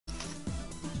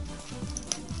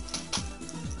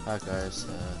Hi guys,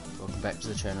 welcome back to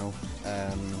the channel.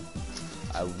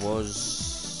 I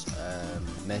was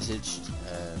messaged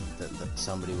that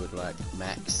somebody would like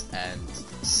Max and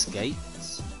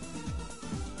Skates.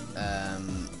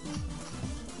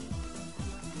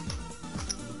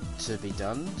 To be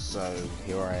done, so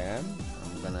here I am.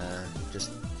 I'm gonna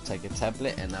just take a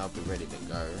tablet and I'll be ready to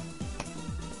go.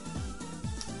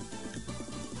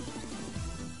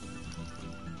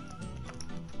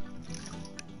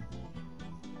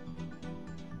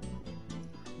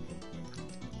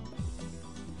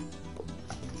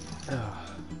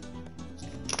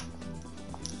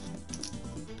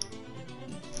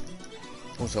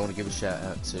 Also, I want to give a shout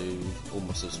out to all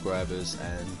my subscribers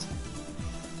and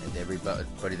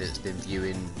everybody that's been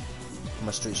viewing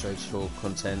my Streets Rage 4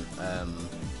 content. I'm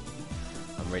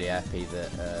really happy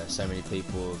that so many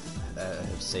people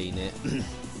have seen it,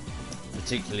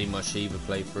 particularly my Shiva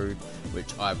playthrough,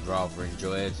 which I've rather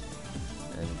enjoyed,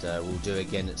 and we'll do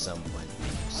again at some point.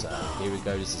 So here we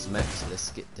go. This is Max.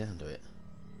 Let's get down to it.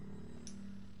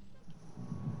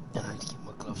 And I need to keep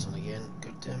my gloves on again.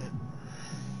 God damn it.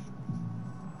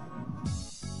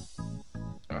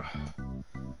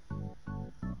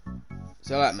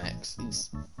 So like Max, he's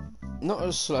not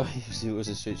as slow as he was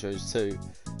in Streets Rage 2.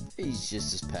 He's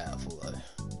just as powerful though.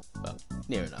 Well,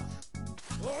 near enough.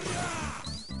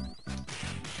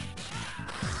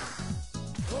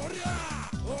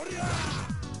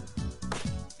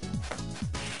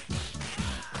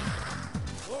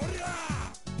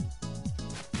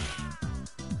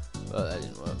 Well, that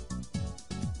didn't work.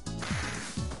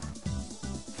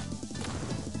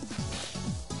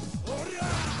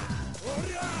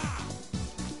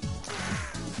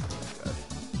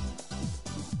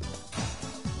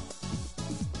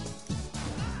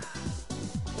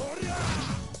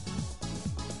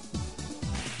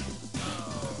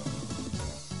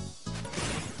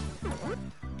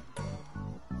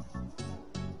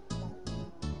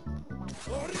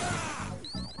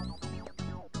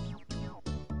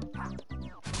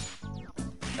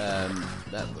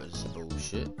 That was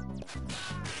bullshit.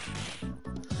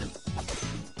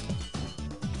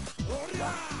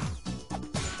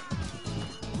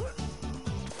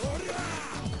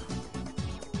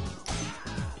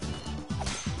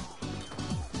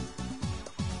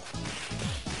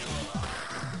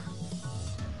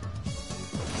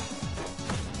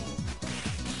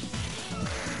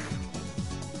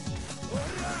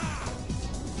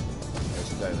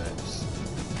 Let's go, Max.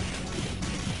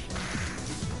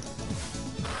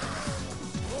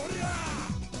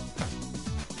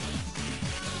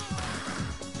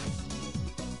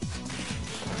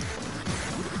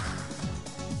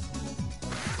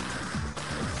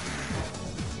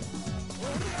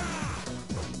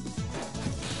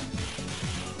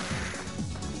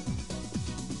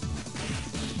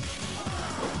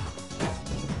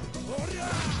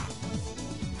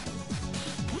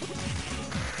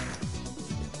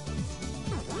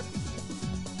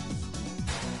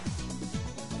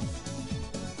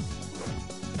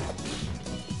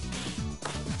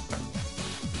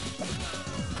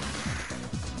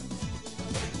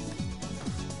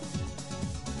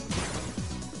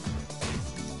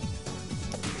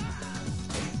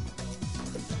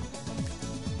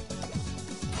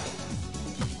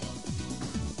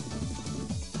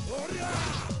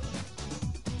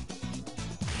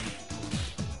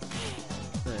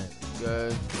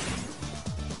 Go.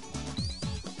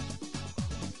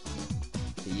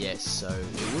 Yes, so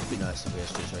it would be nice if we had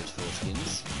Streets Rage 4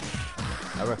 skins.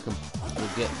 I reckon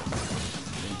we'll get them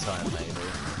in time, maybe.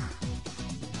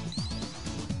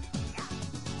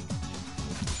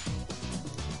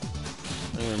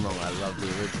 Don't get me wrong, I love the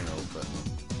original, but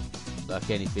like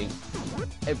anything,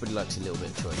 everybody likes a little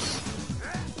bit of choice.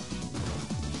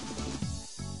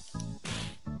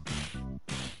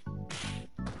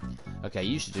 Okay,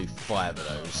 you should do 5 of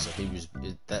those. I think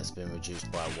that's been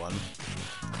reduced by 1.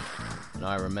 And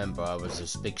I remember I was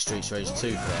a big Streets Rage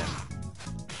 2 fan.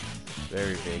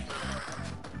 Very big.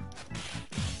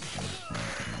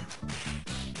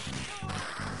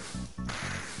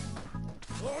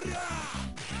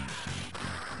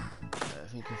 I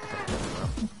think I fucked that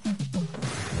up.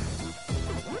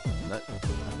 Nope, I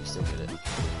can still get it.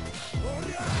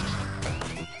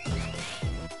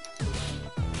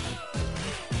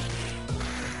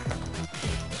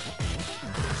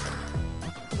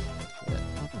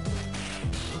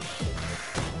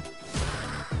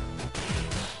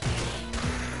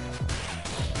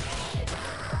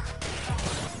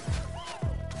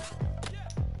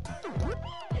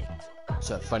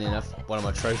 So funny enough, one of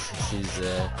my trophies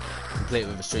is complete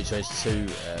with a Streets Rage 2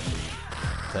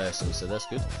 person, so that's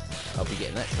good. I'll be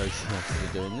getting that trophy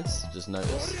after doing this. Just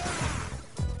noticed.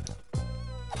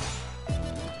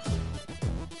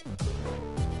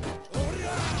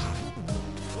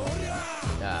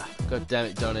 Ah, god damn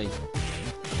it, Donny.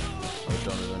 Oh,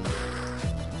 Donovan.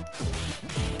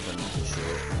 I'm not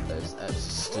sure. That's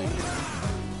absolutely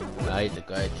stupid. I hate the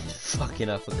guy fucking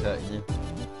uppercutting him.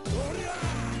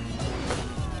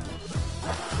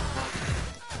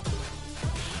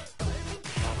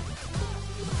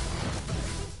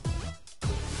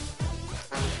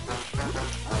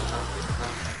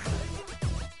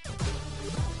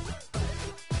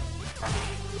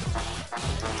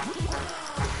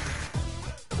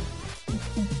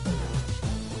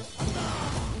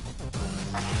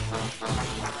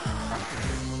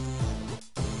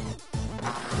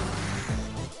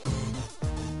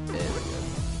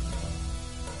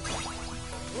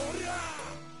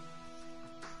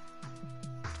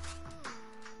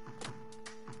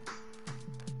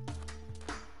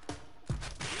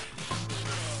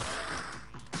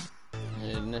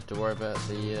 Didn't have to worry about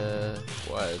the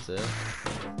wires there.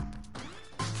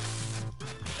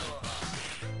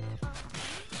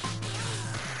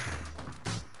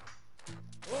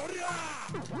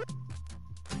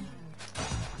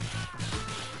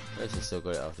 At least I still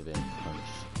got it after being punched.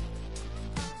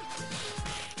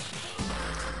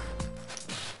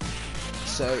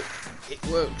 So it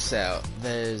works out.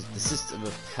 There's the system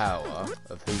of power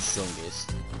of who's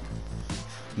strongest.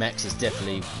 Max is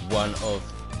definitely one of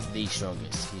the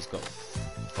strongest. He's got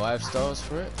 5 stars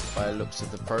for it by the looks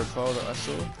of the profile that I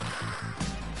saw.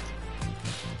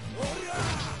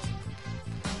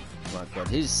 My god,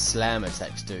 his slam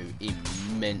attacks do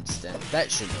immense damage. That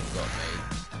shouldn't have got me.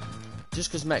 Just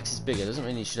because Max is bigger doesn't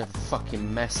mean he should have a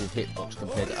fucking massive hitbox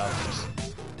compared to others.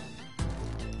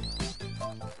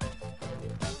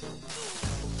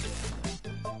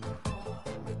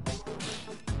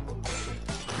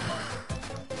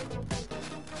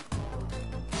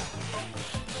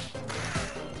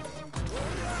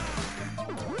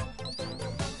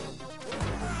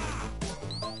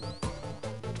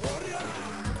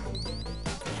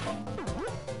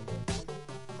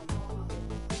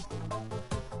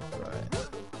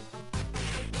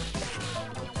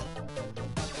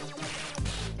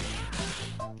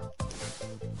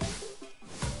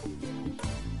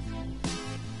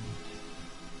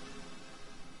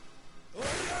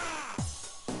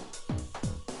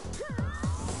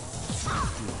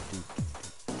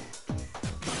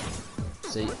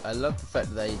 See, I love the fact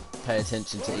that they pay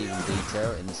attention to even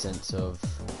detail in the sense of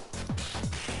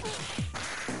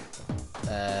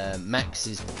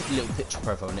Max's little picture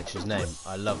profile next to his name.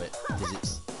 I love it because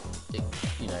it's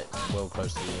you know, well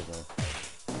close to the original.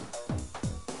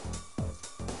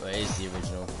 Well, it is the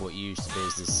original. What used to be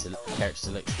is this character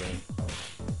select screen.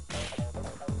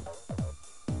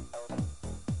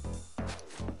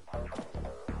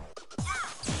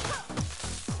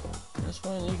 That's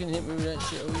fine. You can hit me with that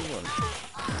shit all you want.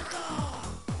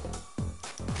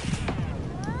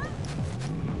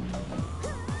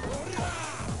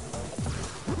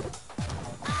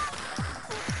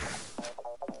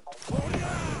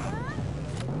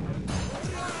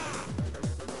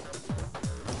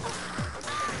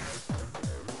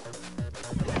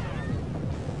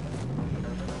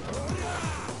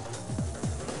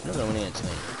 You're not going to answer me.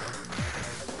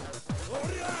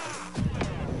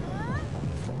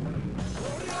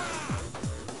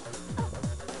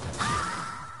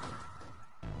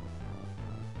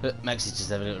 But Max is just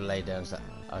having a little lay down, so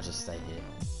I'll just stay here.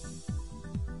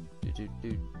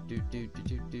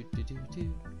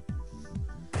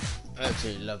 I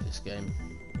absolutely love this game.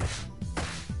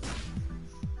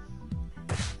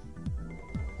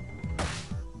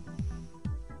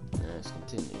 Let's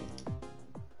continue.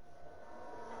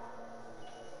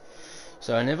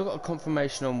 So I never got a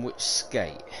confirmation on which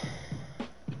skate,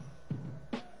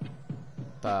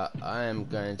 but I am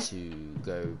going to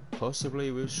go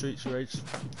possibly with Streets of Rage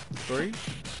 3.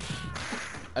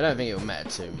 I don't think it will matter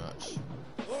too much.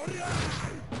 There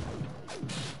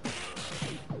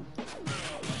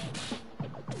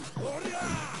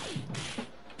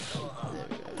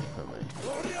we go, come on.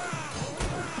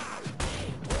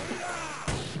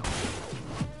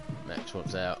 Max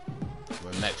wants out.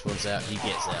 When Max wants out, he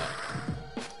gets out.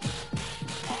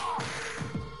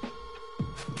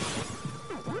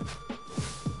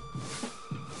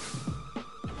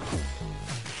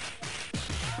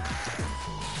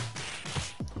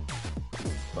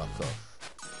 Fuck off.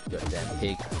 Goddamn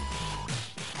pig.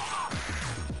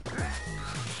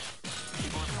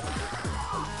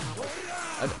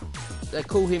 They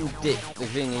call him Dick. The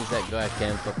thing is, that guy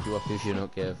can fuck you up if you're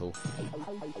not careful.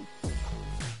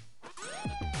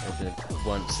 happened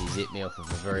once. He's hit me off of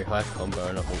a very high combo,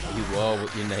 and I thought, you are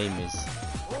what your name is.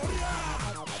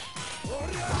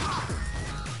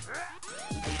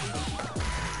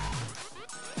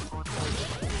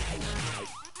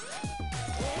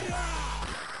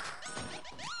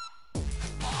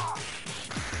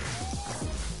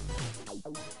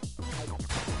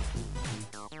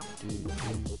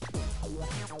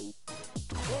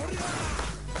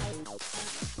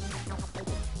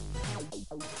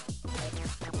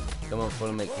 Come on,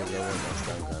 follow me, because I want my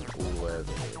stun gun all the way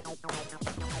over here.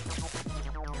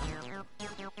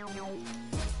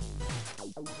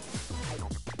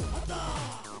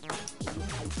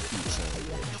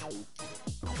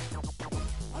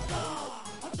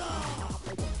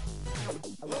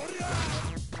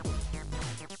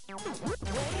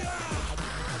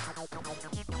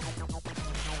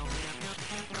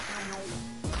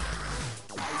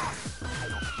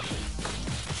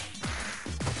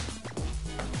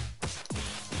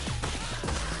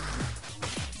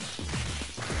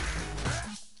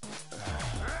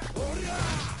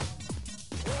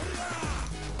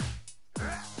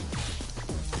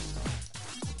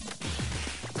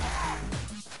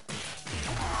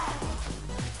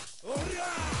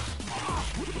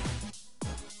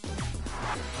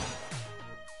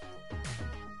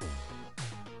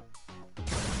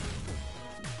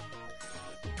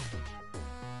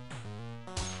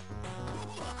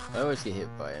 I always get hit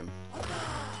by him.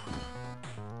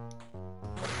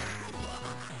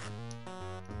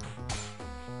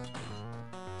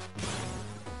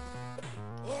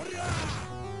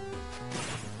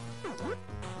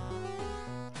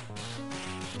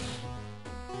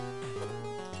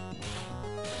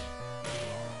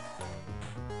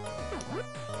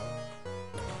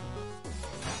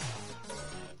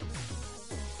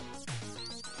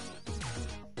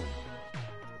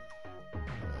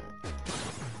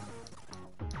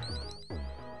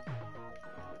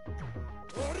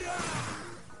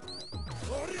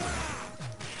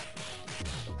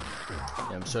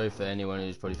 I'm sorry for anyone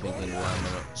who's probably thinking why am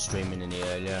I not streaming any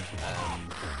earlier.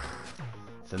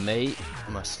 For me,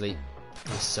 my sleep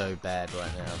is so bad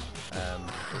right now.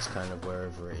 It's kind of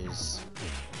wherever it is.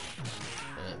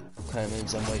 It kind of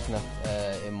means I'm waking up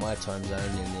in my time zone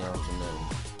in the afternoon.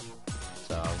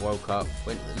 So I woke up,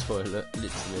 went to the toilet,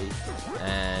 literally,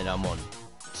 and I'm on.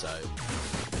 So.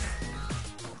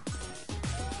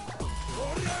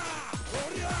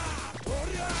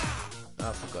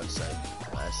 Oh, for God's sake,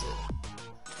 that's it.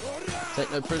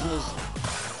 Take no prisoners.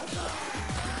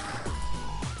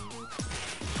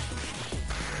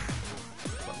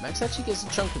 Well, Max actually gets a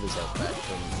chunk of his health back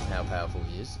from how powerful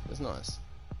he is. That's nice.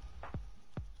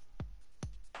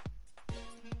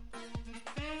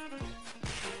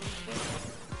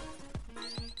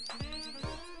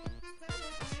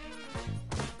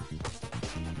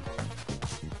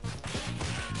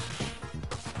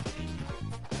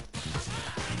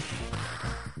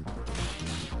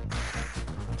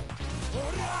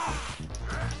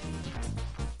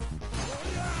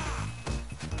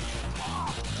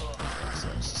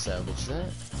 Salvage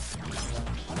that.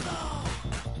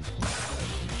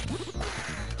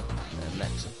 And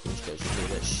Max of course goes through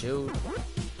that shield.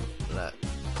 Like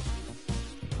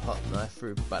hot knife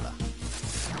through butter.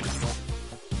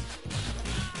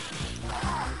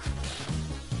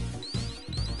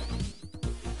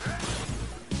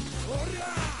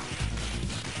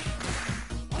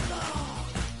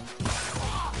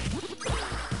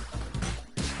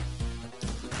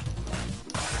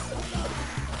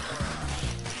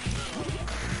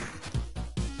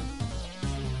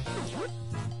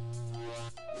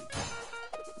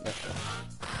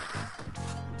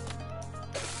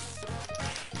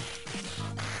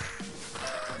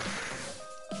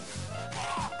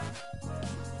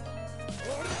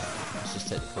 Let's just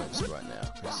take the points right now,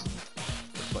 because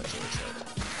the points are inside.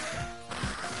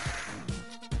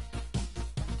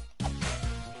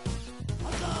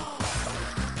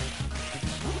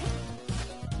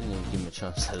 Didn't even give him a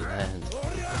chance to land.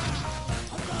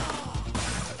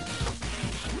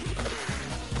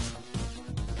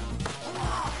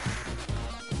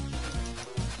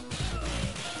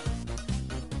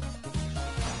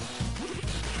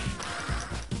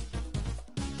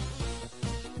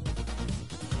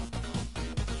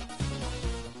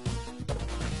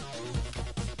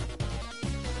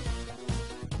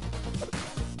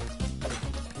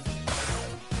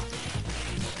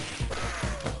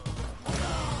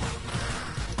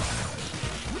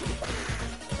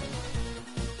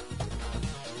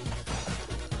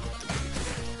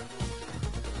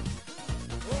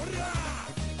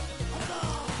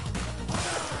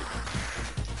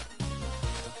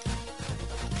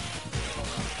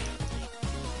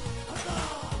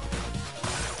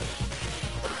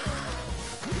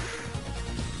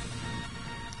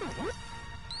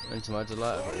 And to my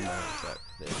delight, I've got all my attack.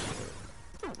 There we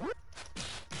go.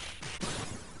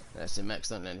 That's it, Max.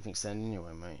 Don't let anything stand in your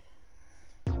way, mate.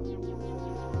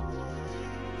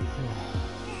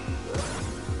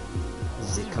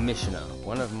 The Commissioner.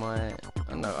 One of my...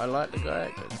 I know, I like the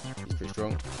guy, but he's pretty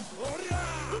strong.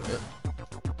 Yep.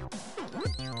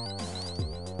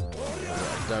 What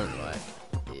I don't like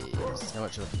is how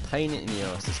much of a pain in the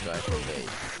ass this guy can be.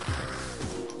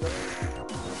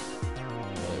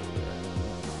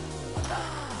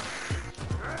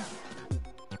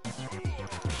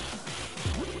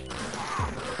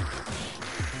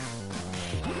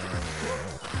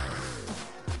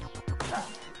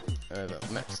 However,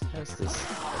 Max has this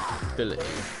ability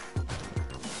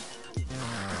to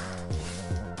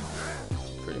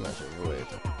pretty much avoid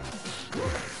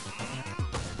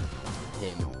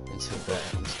him until that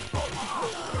ends.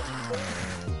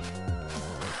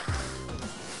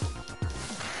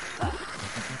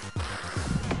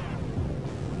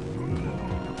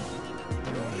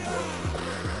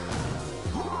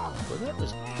 Well, that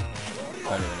was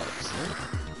kind of an accident.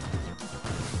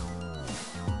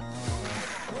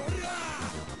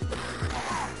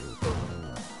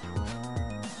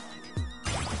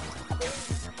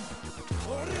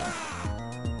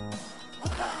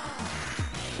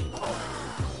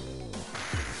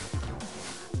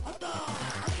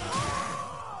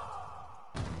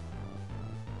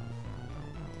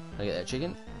 Can I get that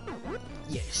chicken?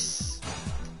 Yes!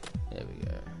 There we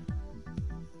go.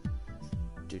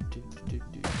 Continue.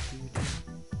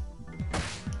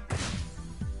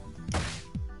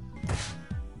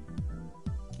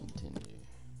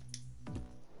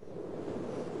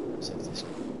 Let's have this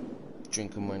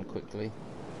drink and wine quickly.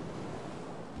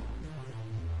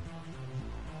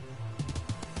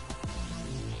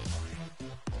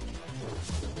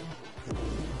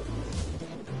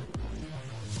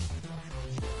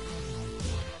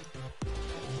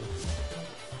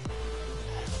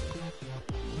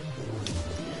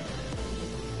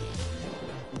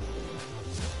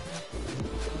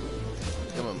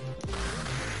 Come on.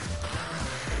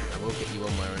 I will get you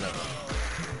one way or another.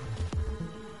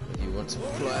 Whether you want to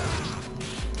fly out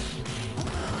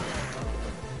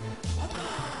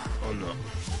or not.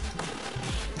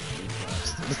 You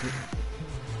bastard.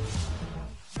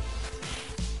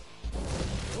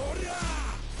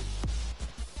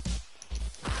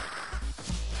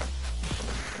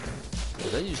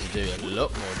 They used to do a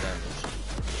lot more damage.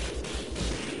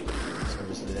 So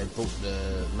obviously they brought the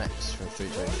Max from Street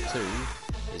Fighter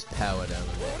 2, his power down a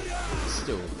bit. It's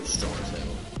still strong as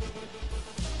hell.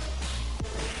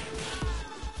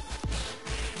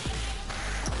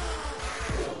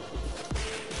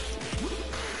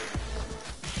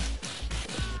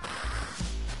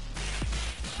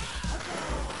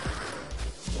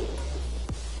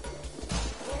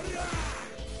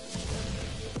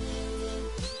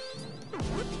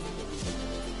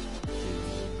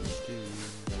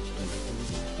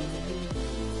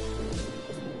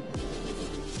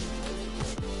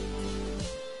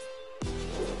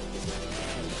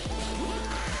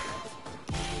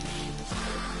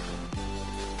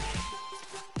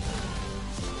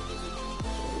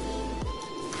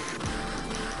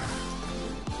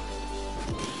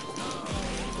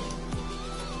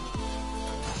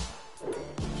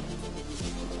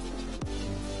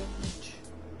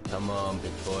 Come on,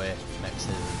 big boy. Max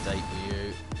has a date with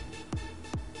you.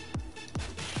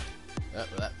 Oh,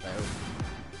 that failed.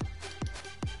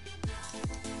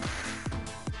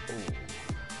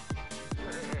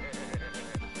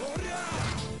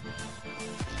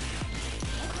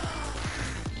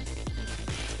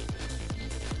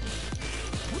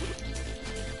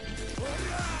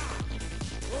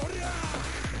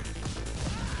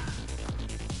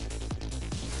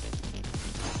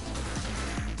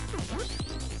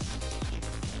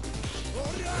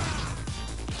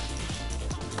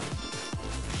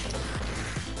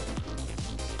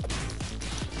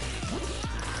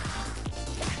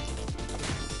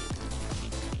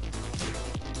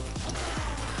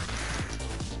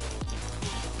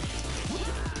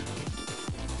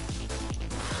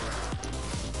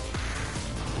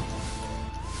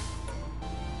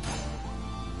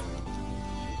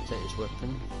 Take his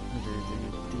weapon.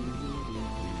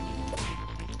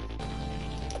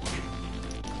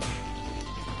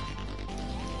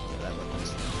 That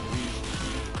weapon's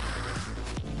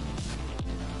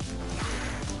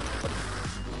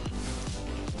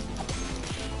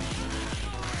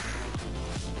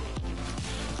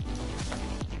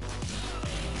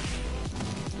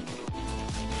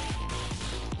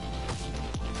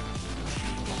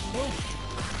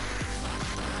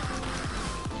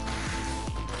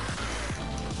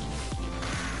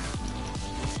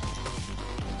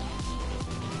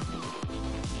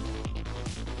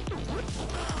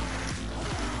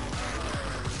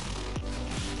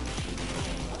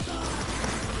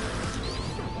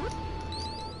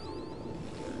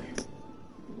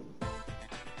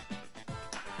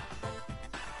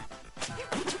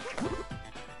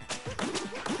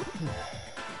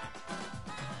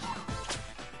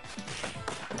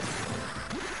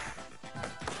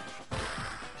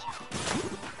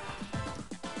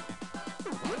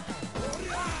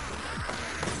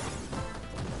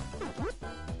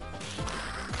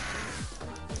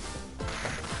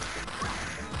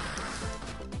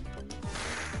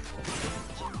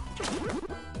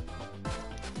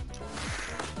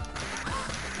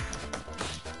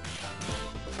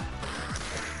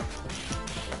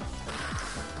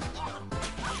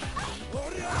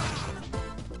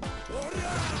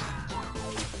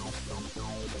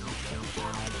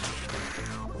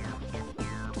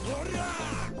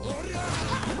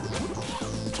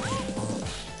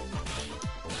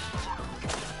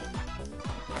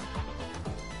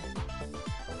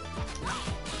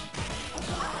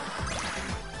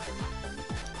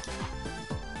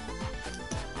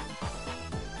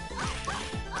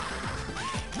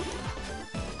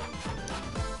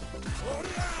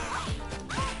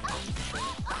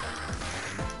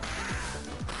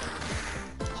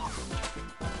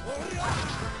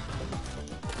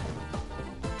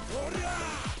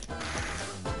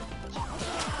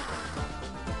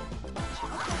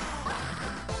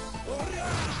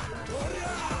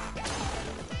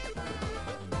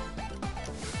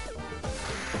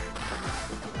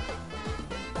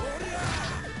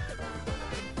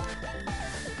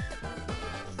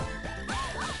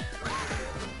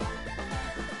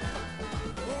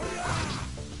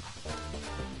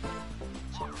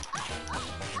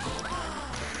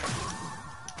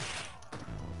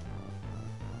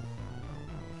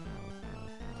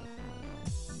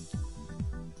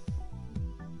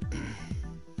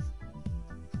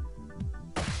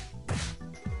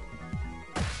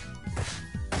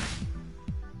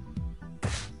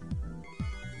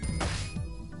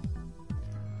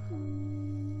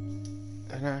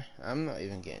don't know. I'm not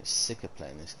even getting sick of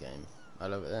playing this game. I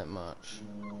love it that much.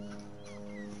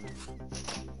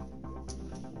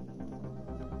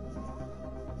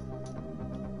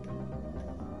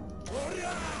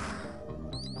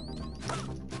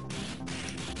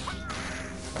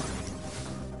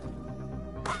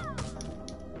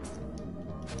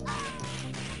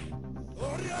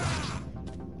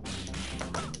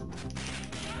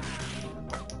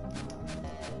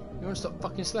 You want to stop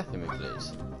fucking slapping me,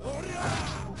 please?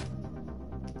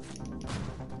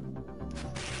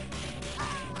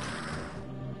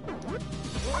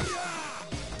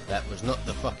 That was not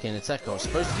the fucking attack I was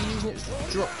supposed to be using, it was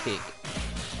the drop kick.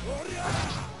 There we go.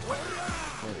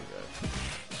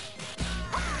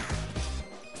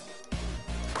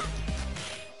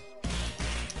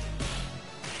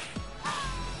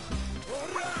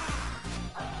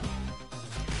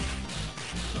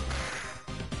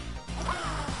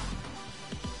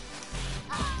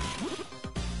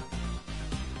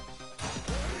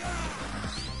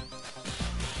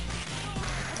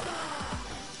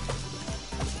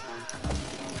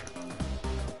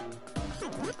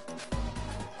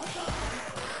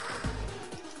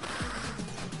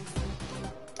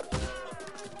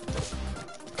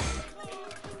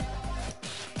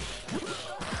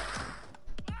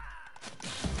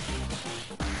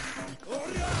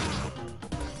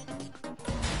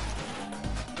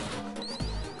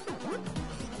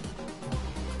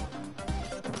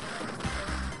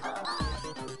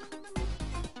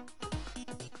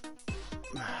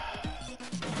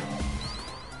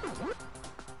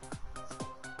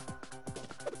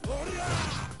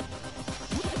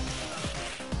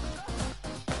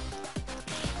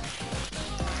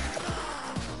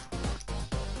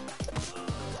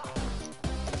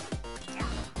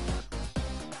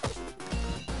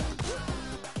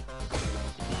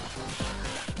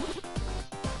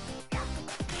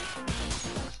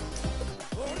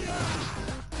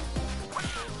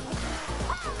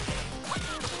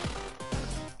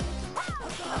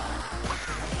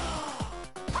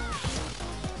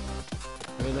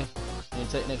 Really? You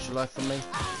take an extra life from me?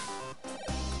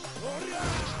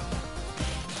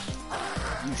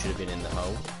 You should have been in the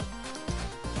hole.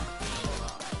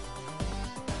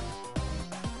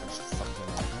 That's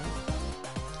fucking hell.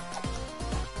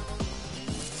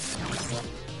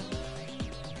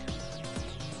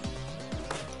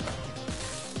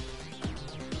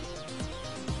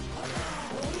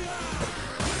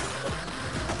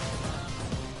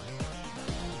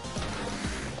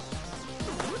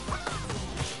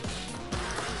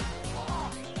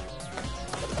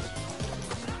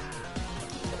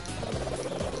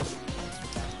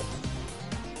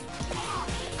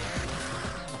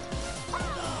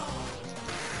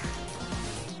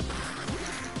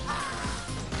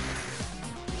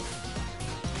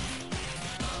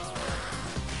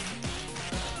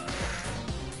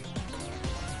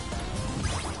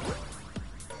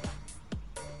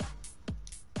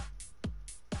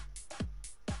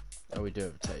 Oh, we do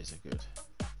have a taser, good.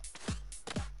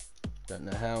 Don't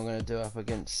know how I'm going to do up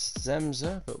against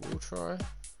Zamza, but we'll try.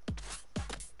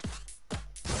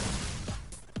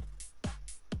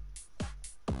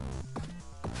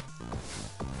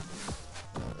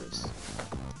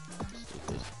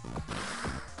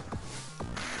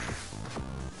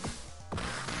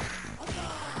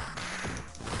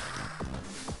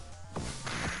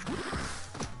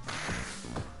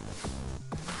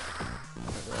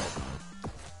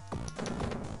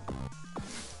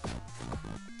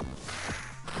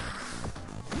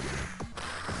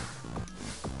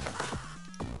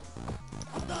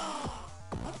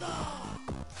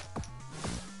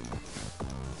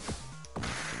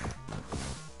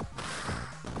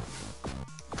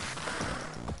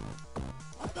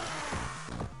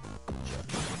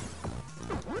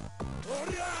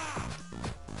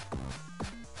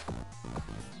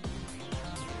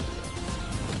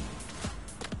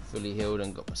 Fully healed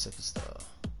and got my second star. So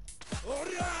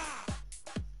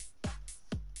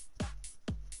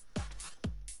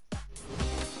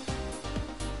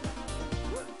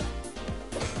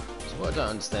what I don't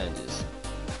understand is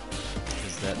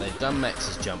that they've done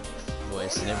Max's jump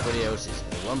voice and everybody else's.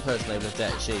 And one person able to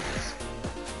that Sheedy's.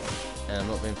 And I'm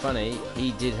not being funny,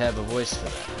 he did have a voice for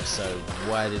that. So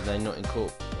why did they not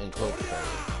incorporate it?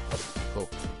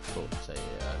 So yeah,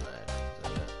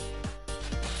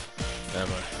 I don't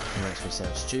know. It makes me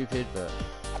sound stupid, but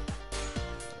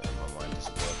my mind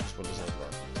doesn't work as well as I'd like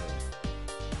it to.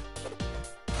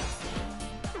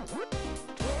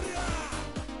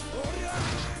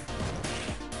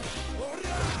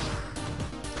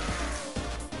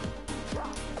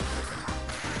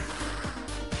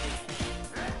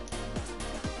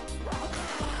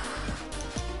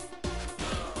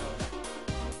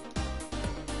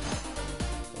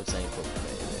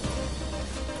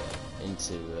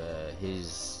 into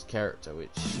his character, which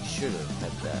he should have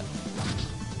had that.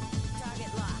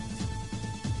 Target locked.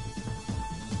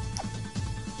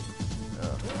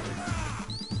 Oh.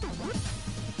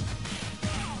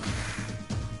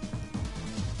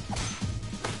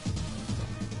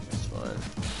 That's fine.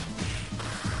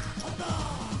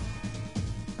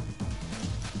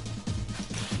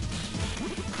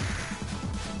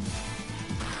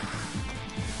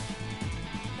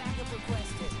 Backup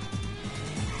requested.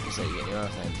 So you get your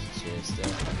ass handed to you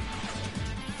still.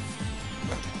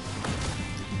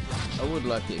 I would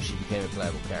like it if she became a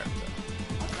playable character.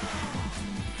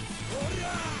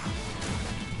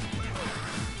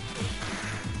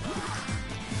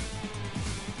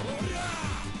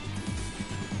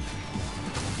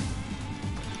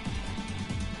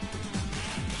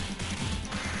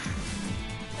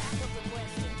 Backup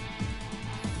requested.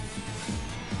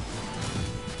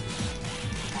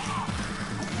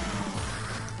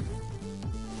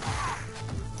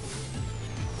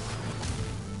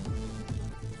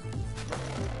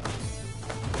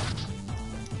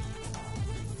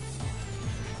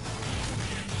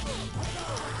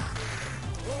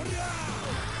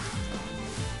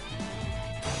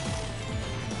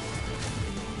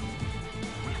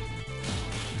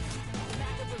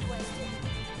 Backup requested.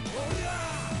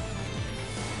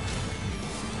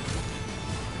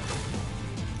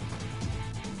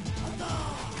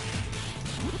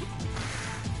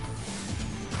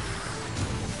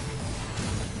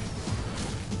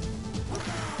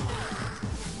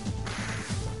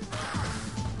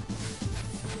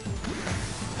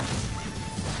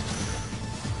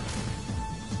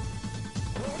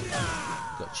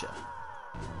 Gotcha.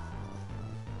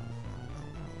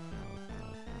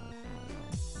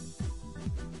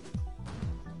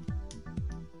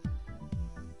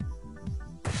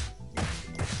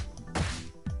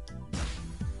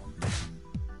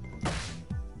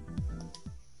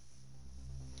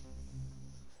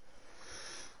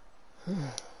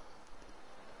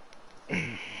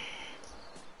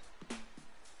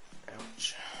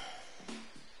 Ouch.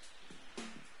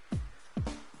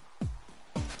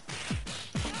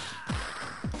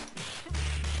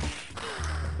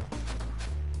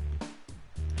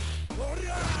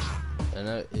 I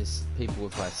noticed people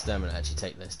with high stamina actually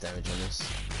take less damage on this.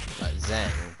 Like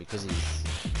Zhang, because he's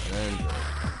an android,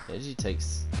 he actually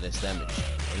takes less damage.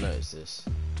 I've noticed this.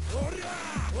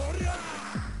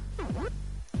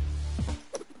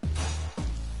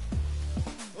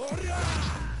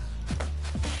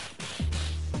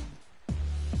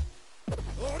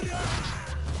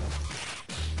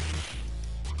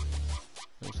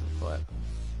 Thanks for the fight.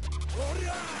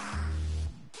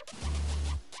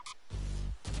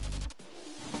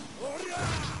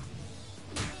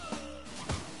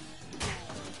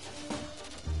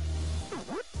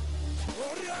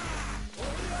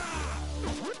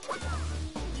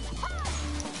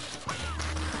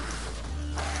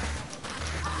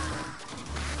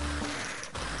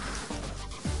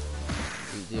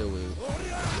 We deal with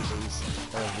these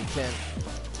as we can.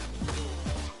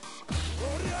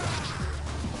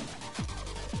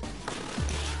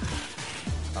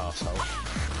 Arsehole.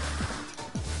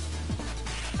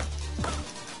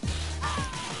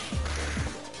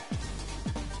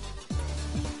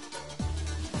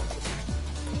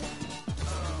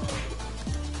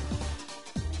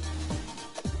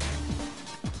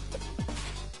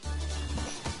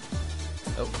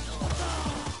 Oh,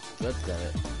 God damn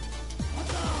it.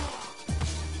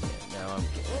 Now I'm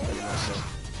getting rid of myself.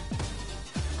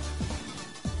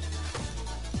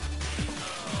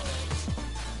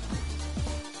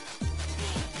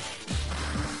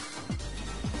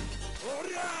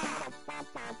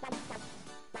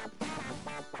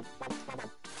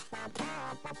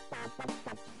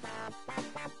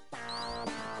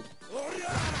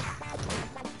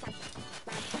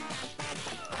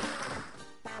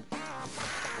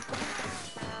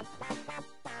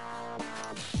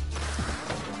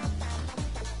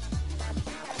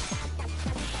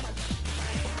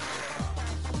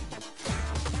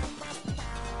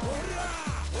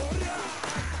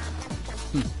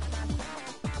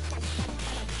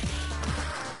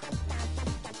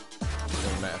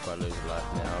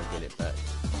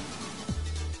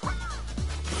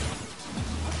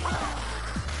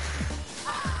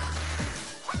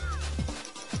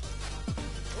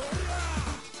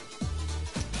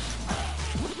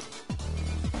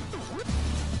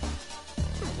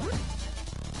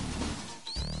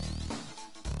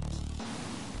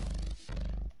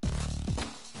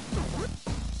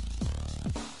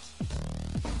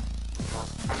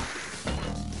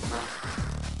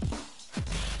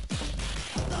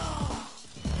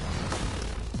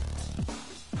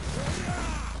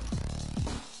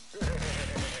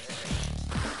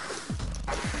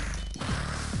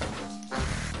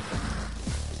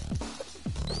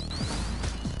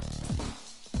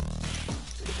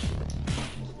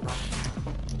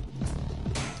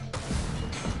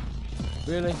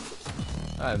 Really?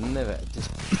 I've never had this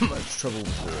much trouble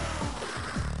before.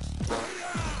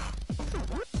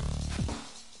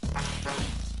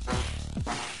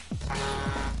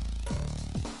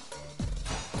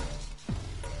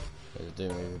 They're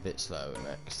doing me a bit slow at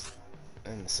Max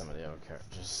and some of the other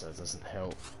characters, so it doesn't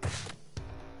help.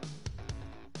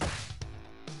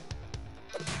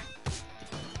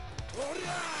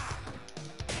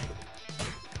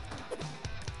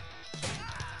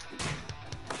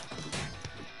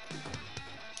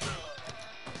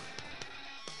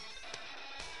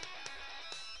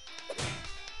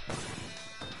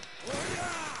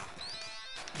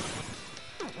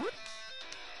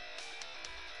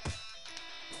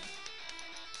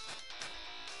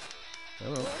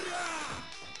 Hello.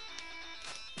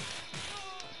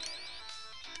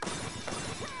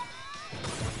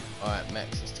 Alright,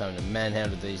 Max, it's time to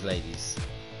manhandle these ladies.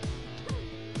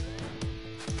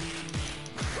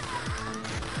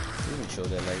 Even sure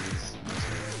they're ladies.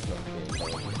 Not being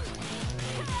ladies.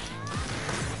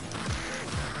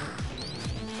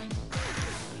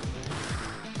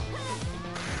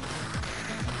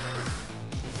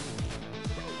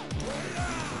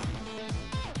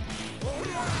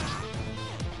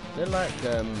 They're like,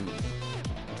 if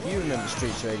you remember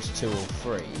Streets of Rage 2 or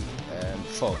 3,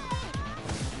 Fog,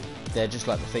 they're just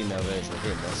like the female version of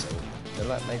him, that's all. They're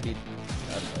like maybe,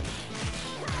 I don't know,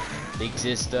 Big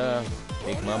Sister,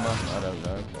 Big Mama, I don't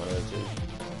know, one of the two.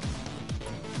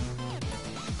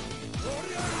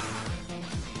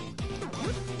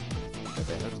 What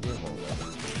the hell's the other one?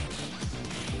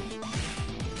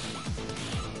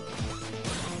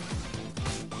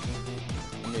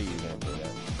 I knew you were going to do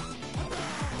that.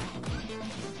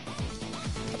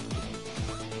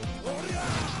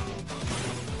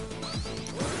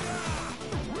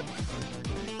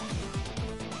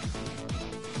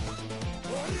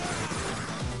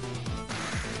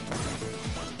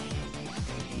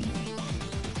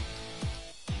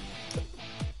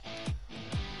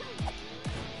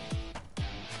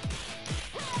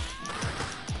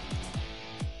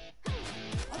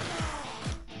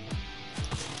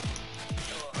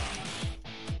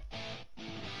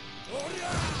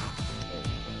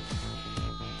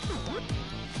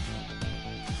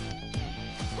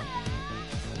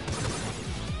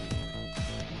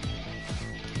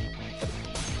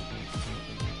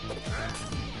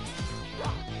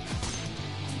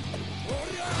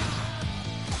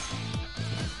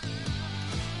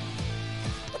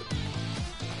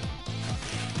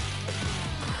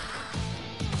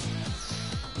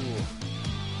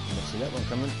 See that one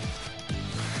coming?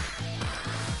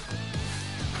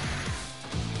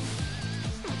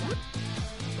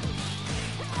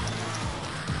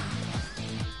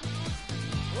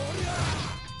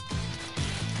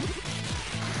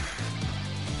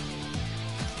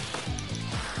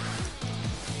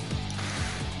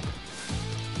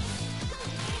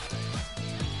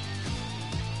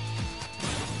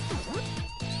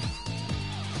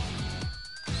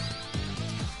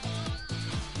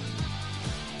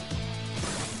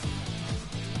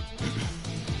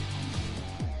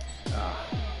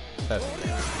 Perfect.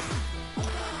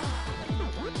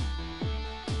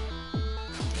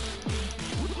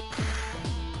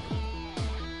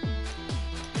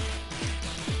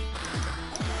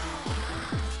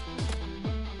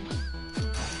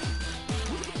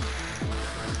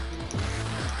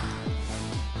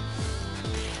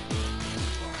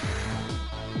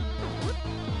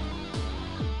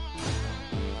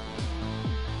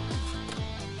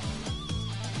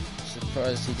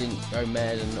 Surprised he didn't go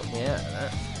mad and knock me out of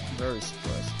that. Very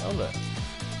surprised. Oh look,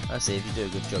 I see. If you do a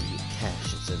good job, you get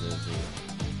cash instead of you.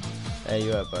 There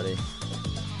you are, buddy.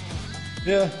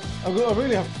 Yeah, I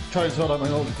really have to try and sort out my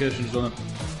notifications on it.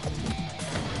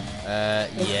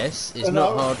 Yes, it's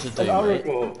not hard to do, mate.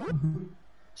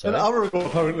 An hour ago,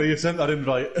 apparently, you sent that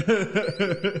invite.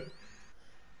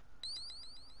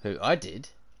 Who? I did?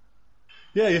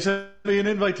 Yeah, you sent me an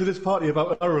invite to this party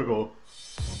about an hour ago.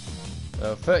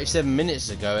 37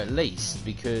 minutes ago at least,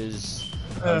 because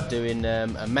I'm doing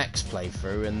a max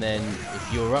playthrough, and then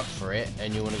if you're up for it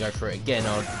and you want to go for it again,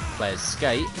 I'll play as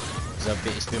Skate, because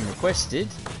it's been requested,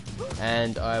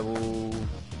 and I will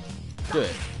do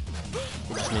it.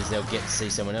 Which just means they'll get to see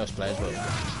someone else play as well.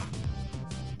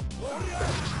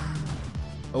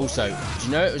 Also, do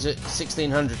you know it was at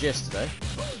 1600 yesterday?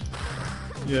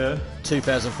 Yeah.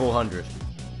 2400.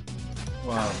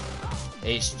 Wow.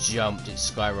 It's jumped,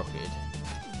 it's skyrocketed.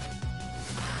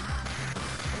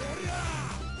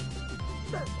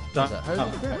 Damn. Is that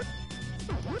holy crap?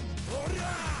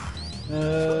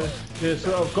 Yeah,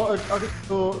 so I've got to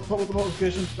top of the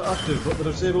notifications are active, but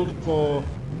they're disabled for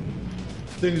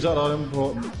things that are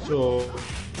important. So,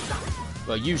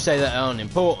 Well, you say that aren't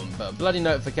important, but a bloody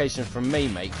notification from me,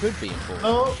 mate, could be important.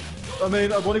 no, I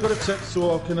mean I've only got it set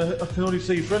so I can only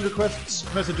see friend requests,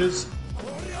 messages,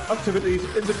 activities,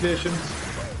 invitations,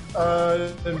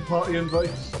 and party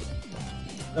invites,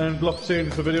 and block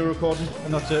scenes for video recording,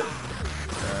 and that's it.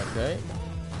 Okay.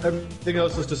 Everything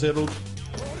else is disabled.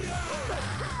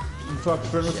 In fact,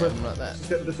 friend Yeah, requests like that. is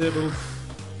getting disabled.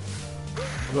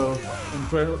 Well,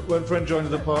 when friend joins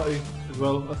the party as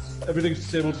well, everything's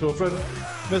disabled. So friend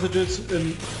messages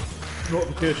and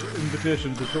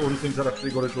invitations is the only things that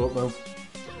actually got to show up now.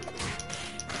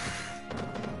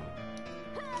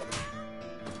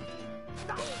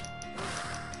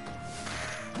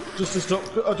 Just to stop,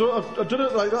 I've done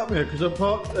it like that, mate, because I'm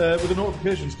part with the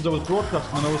notifications because I was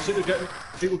broadcasting and I was sick of getting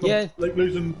people like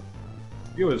losing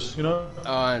viewers, you know.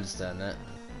 Oh, I understand that.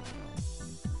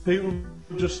 People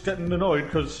just getting annoyed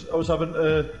because I was having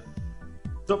to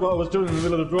stop what I was doing in the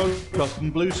middle of the broadcast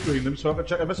and blue screen them so I could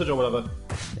check a message or whatever.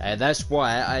 That's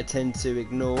why I tend to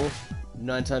ignore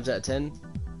 9 times out of 10.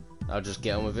 I'll just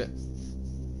get on with it.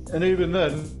 And even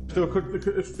then,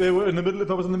 if they were in the middle,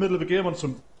 if I was in the middle of a game on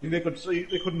something, they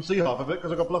couldn't see half of it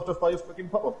because I got blocked off by a fucking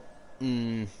pop-up.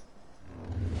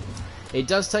 It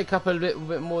does take up a little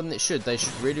bit more than it should. They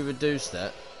should really reduce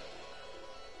that.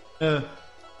 Yeah.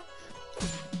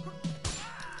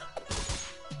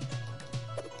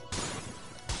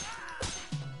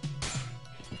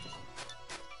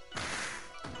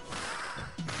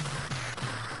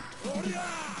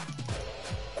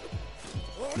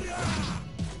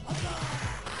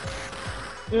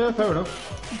 Yeah, fair enough.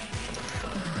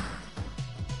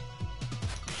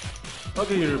 I'll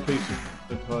give you a piece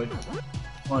of pie.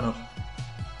 Why not?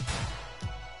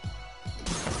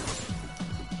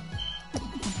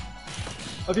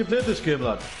 Have you played this game,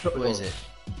 lad? What is it?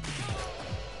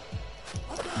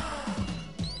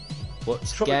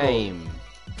 What's Tropical. game?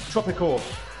 Tropical.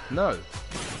 No.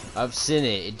 I've seen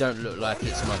it. It don't look like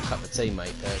it's my cup of tea,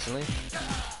 mate, personally.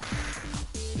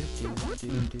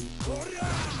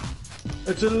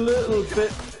 It's a little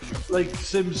bit like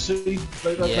SimCity,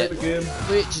 like that type of game.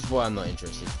 Which is why I'm not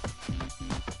interested.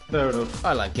 Fair enough.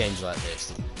 I like games like this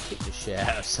to kick the shit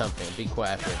out of something and be quite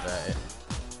happy about it.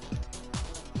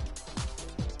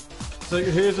 So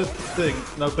here's the thing,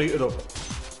 now beat it up.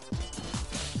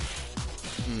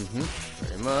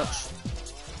 Pretty much.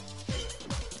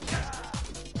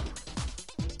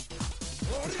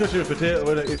 It's because you're a potato,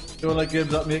 isn't it? You don't like games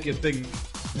that make you think.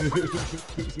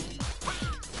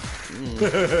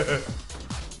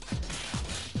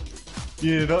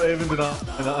 You're not even denying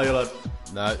that, are you, lad?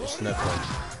 No, it's no point.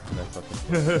 No fucking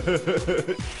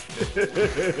point.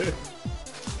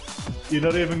 You're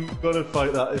not even gonna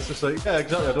fight that. It's just like, yeah,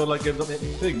 exactly. I don't like games that make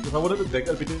me think. If I wanted to think,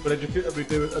 I'd be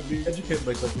educating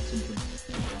myself with something.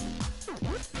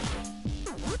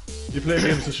 You play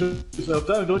games to shut yourself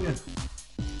down, don't you?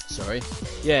 Sorry.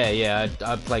 Yeah,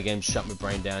 I play games to shut my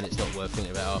brain down. It's not worth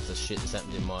thinking about half the shit that's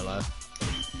happened in my life.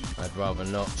 I'd rather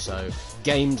not, so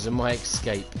games are my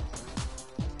escape.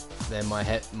 They're my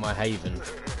haven.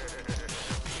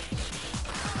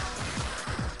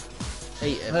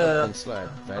 Eat a fucking slide,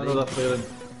 I know that feeling.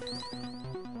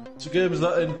 So games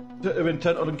that are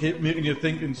intent on making you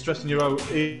think and stressing you out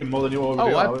even more than you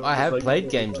already are. I have played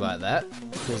games like that,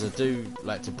 because I do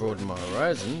like to broaden my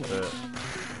horizon,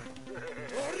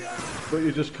 but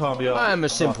you just can't be out. I am a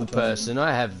simple person.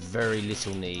 I have very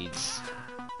little needs.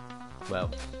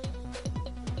 Well,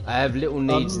 I have little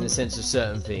needs in the sense of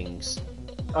certain things.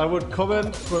 I would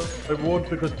comment, but I won't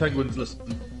because Penguin's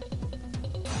listening.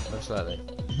 Most likely.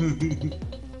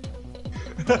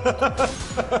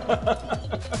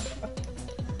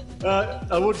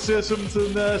 I would say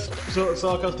something sort of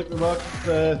sarcastic remark.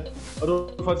 I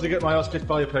don't fancy getting my ass kicked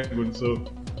by a penguin, so.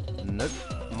 Nope.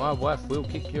 My wife will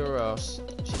kick your ass.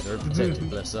 She's very protective,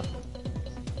 bless her.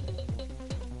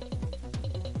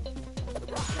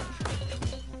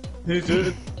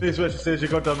 Here's where she says you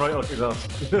got done right on his ass.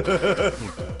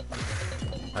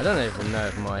 I don't even know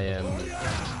if my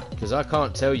because I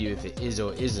can't tell you if it is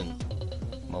or isn't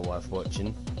my wife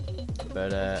watching.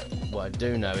 But what I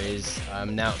do know is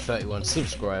I'm now at 31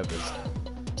 subscribers.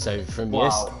 So from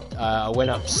I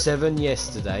went up 7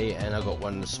 yesterday and I got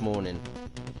 1 this morning.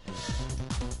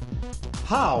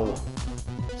 How?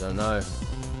 Don't know.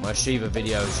 My Shiva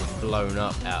videos have blown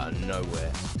up out of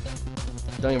nowhere.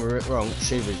 Don't get me wrong,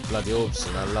 Shiva's bloody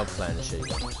awesome. I love playing the Shiva.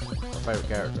 My favourite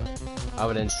character.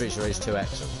 Other than Streets of Rage 2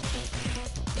 Axel.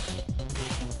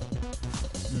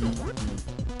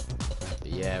 But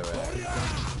yeah,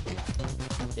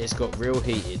 it's got real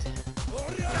heated.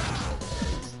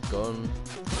 It's gone.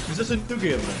 Is this a new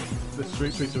game then? This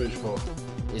Streets of Rage 4?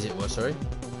 Is it what? Sorry.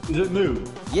 Is it new?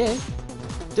 Yeah,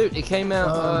 dude, it came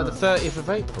out the 30th of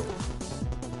April.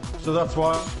 So that's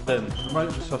why then I might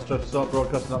just have to start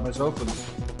broadcasting that myself. And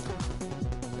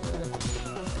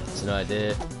It's an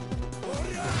idea.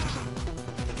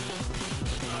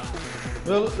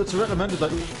 well, it's recommended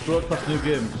that you broadcast new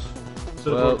games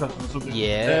instead Well, of broadcasting something.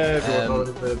 yeah, everyone's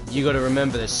already played. You got to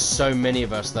remember, there's so many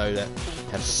of us though that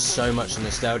have so much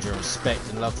nostalgia and respect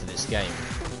and love for this game.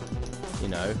 You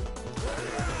know,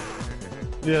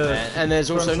 Yeah. and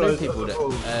there's also new Franchise people as a that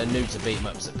whole. are new to beat 'em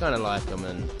ups that kind of like them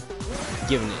and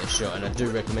giving it a shot. And I do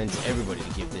recommend to everybody to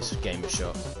give this game a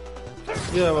shot.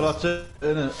 Yeah, well that's it,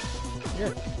 isn't it? Yeah.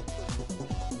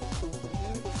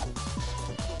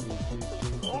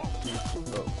 Oh,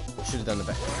 we should have done the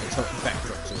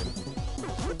backdrop to him.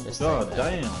 Let's take God that.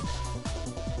 damn.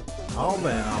 Oh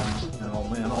man, oh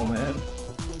man, oh man.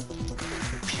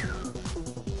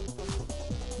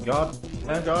 God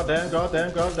damn, god damn, god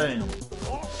damn, god damn.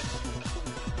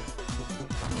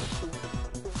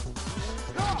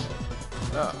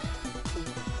 Oh,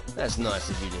 that's nice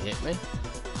of you to hit me.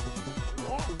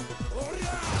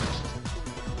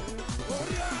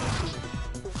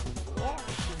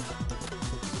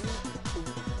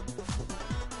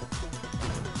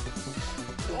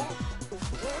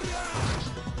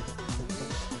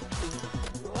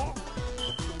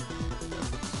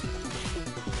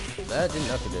 I didn't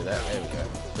have to do that. There we go.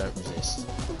 Don't resist.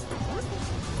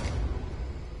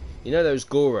 You know those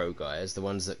Goro guys, the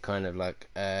ones that kind of like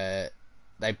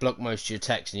they block most of your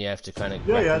attacks and you have to kind of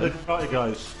Yeah, grapple the them? party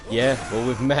guys. Yeah, well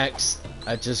with Max,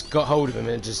 I just got hold of him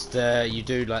and just you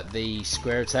do like the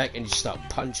square attack and you just start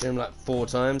punching him like 4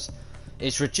 times.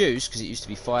 It's reduced because it used to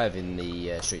be 5 in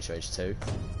the Streets of Rage 2.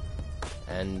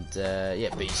 And yeah,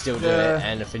 but you still do Yeah. it,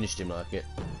 and I finished him like it.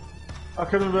 I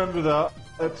can remember that.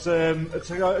 It's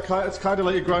kind of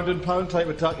like a ground and pound type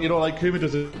attack. You know, like Kuma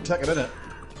does it, attack it, isn't it?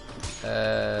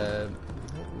 I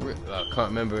can't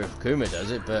remember if Kuma does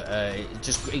it, but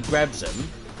he grabs them.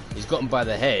 He's got them by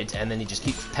the head, and then he just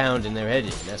keeps pounding their head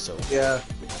in. That's all. Yeah.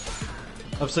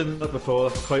 I've seen that before.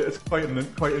 It's quite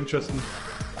interesting.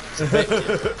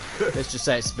 Let's just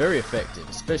say it's very effective,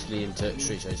 especially in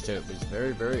Street Rage 2. It was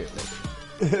very, very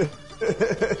effective.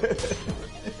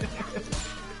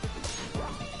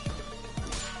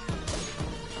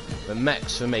 But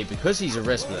Max, for me, because he's a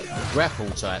wrestler, the grapple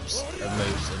types of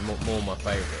moves are more my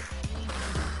favourite.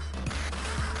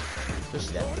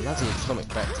 Especially that bloody atomic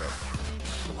backdrop.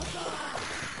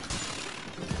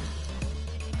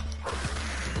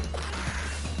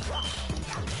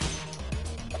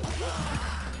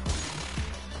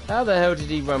 How the hell did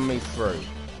he run me through?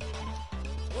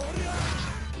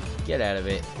 Get out of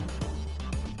it.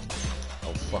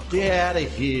 Oh fuck. Get out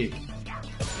of here.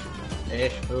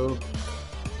 Asshole.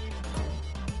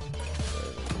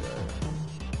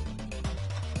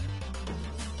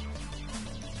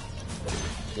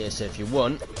 Yeah, so if you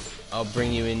want, I'll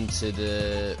bring you into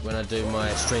the... When I do my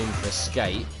stream for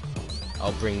Skate,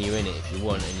 I'll bring you in it if you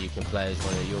want, and you can play as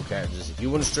one of your characters. If you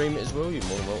want to stream it as well, you're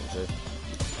more than welcome to.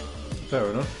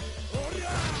 Fair enough.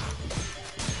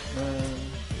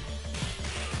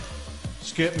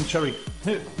 Skate and Cherry.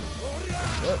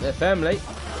 Well, they're family.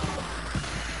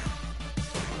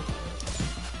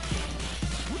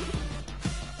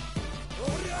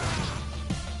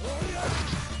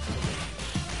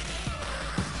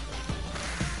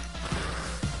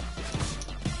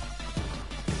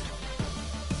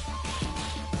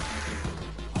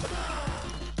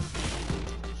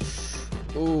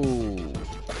 Ooh.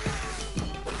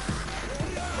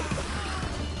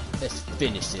 Let's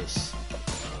finish this.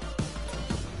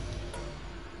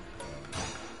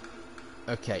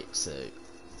 Okay, so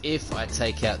if I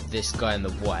take out this guy in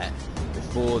the white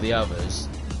before the others...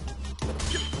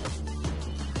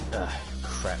 Ah,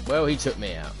 crap. Well, he took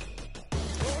me out.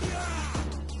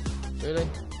 Really?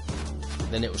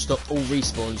 Then it will stop all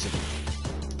respawns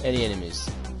of any enemies.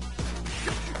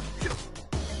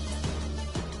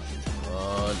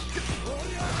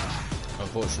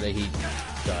 Unfortunately, he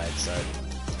died, so...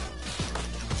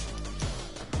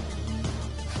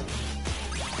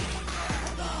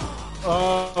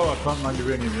 Oh, I can't mind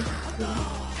uranium yet.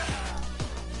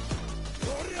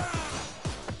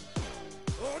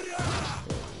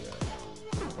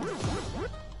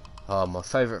 Oh, my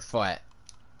favourite fight.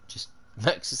 Just,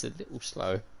 Max is a little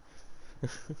slow.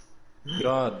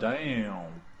 God damn.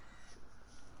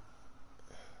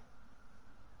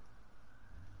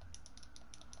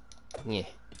 Yeah,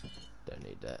 don't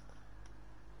need that.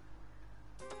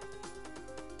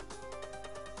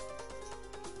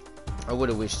 I would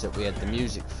have wished that we had the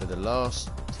music for the last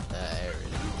area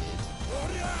that we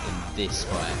did in this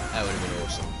fight. That would have been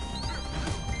awesome.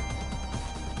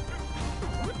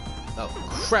 Oh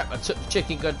crap! I took the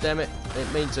chicken. God damn it! I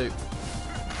didn't mean to.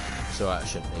 It's alright. I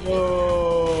shouldn't need it.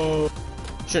 Oh,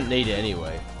 Shouldn't need it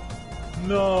anyway.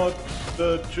 not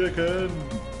the chicken.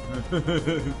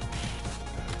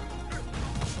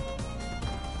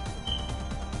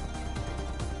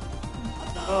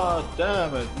 God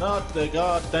damn it! Not the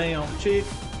goddamn chick.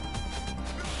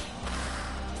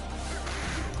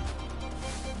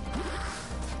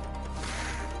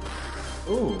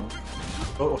 Ooh,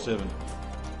 auto 7.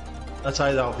 That's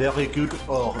either very good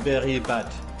or very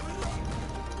bad.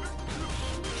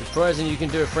 Surprising you can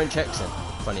do a French accent.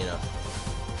 Funny enough.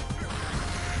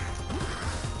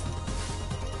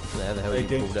 How the hell you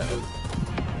pulled that out?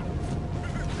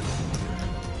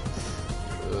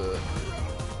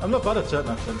 I'm not bad at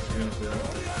certain accents, to be honest with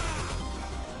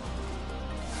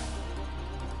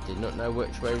you. Did not know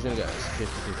which way he was going to go. It's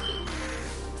 50-50.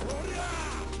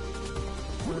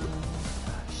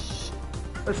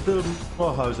 Let's build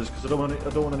more houses because I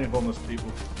don't want any homeless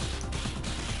people.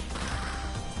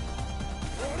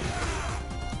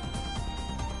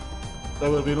 There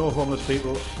will be no homeless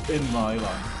people in my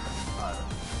land.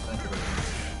 Thank you very much.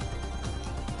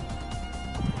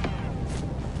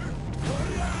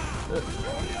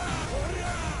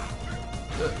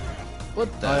 What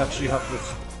the? I actually have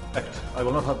respect. I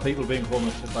will not have people being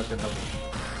homeless if I can help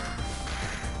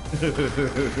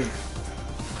it.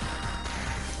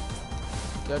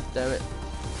 God damn it.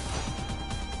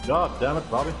 God damn it,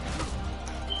 Bobby.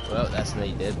 Well, that's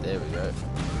me dead. There we go.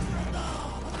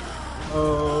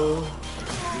 Oh,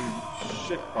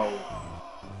 you shithole.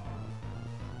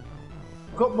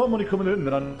 I've got more money coming in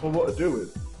than I know what to do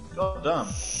with. God damn.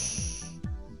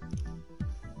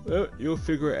 Well, you'll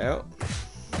figure it out.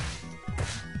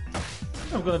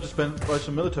 I'm gonna just buy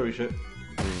some military shit.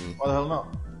 Why the hell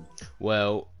not?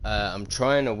 Well, I'm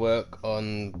trying to work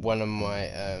on one of my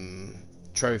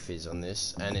trophies on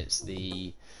this, and it's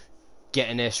the get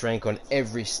an S rank on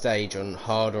every stage on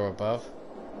hard or above.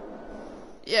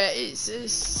 Yeah,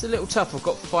 it's a little tough. I've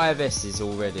got 5 S's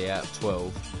already out of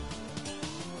 12,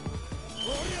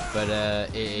 but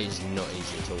it is not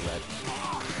easy at all, lad.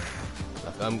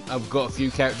 Like I've got a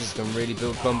few characters that can really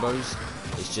build combos.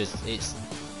 It's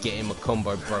getting my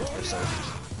combo broke or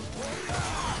something.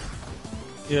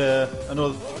 Yeah, I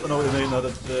know what you mean.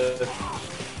 That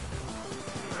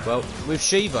Well, with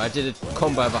Shiva, I did a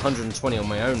combo of 120 on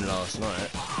my own last night.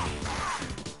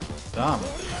 damn.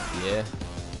 Yeah.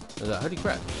 I was like, holy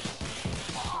crap.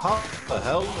 How the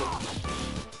hell?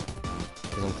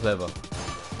 Because I'm clever.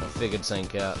 I figured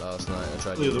something out last night. I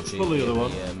tried to achieve pull the other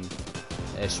one.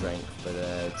 the S rank, but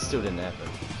it still didn't happen.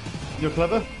 You're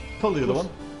clever. Pull the other one.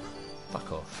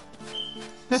 Fuck off.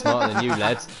 Smarter than you,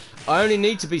 lads. I only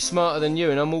need to be smarter than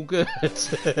you and I'm all good. It's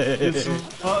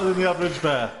smarter than the average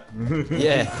bear.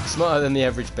 Yeah, smarter than the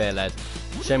average bear, lad.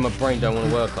 Shame my brain don't want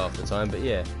to work half the time, but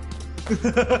yeah.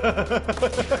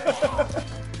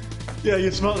 Yeah,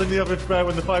 you're smarter than the average bear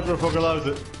when the fibre frog allows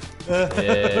it.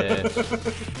 Yeah.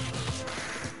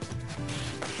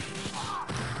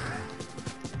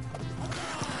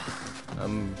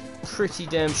 I'm pretty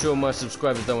damn sure my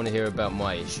subscribers don't want to hear about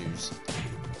my issues.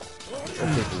 Or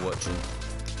people watching.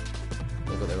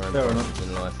 They've got their own Fair problems enough.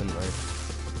 in life, haven't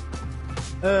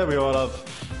they? There we all have.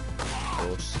 Of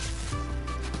course.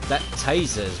 That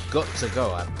taser's got to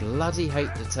go. I bloody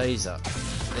hate the taser.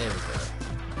 There we go.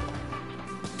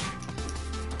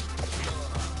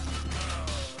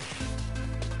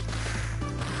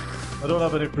 I don't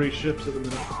have any free ships at the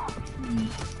minute.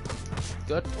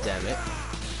 God damn it.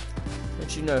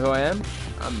 Don't you know who I am?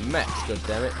 I'm Max, god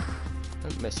damn it.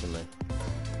 Don't mess with me.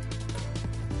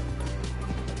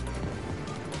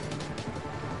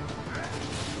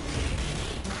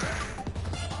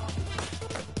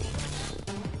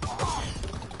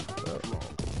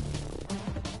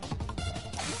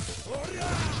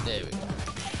 There we go.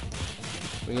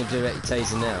 We're gonna do that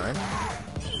taser now, eh?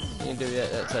 We're gonna do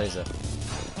that taser.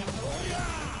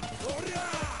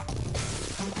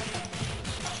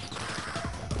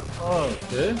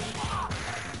 Okay.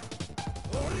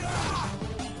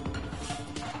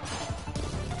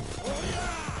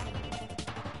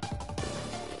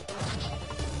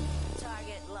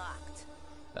 Target locked.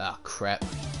 Ah, crap.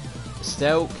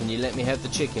 Estelle, can you let me have the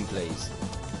chicken, please?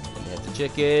 Let me have the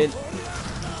chicken.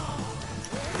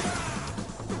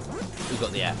 We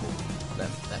got the apple.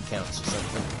 That counts for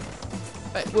something.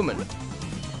 Hey, woman.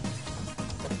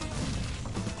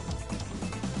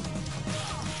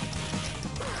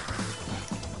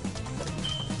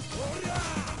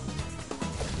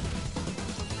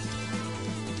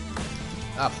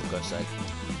 Ah, for God's sake.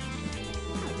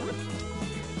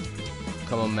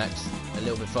 Come on, Max. A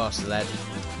little bit faster, lad.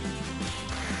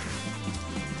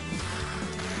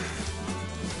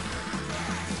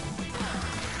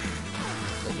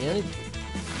 The only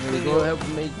thing you gotta help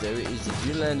me do is if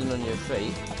you're landing on your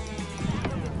feet.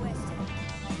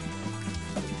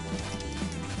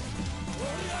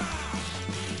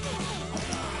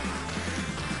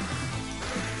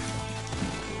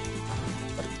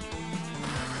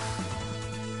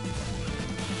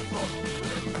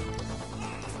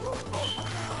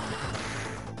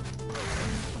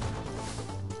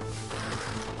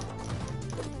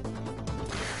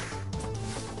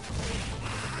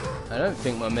 I don't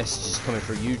think my message is coming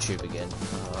through YouTube again.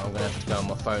 I'm gonna have to go on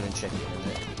my phone and check it in a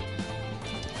minute.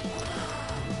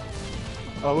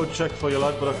 I would check for you,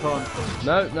 lad, but I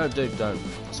can't. No, dude, don't.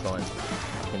 It's fine.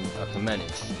 I can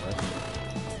manage. Right?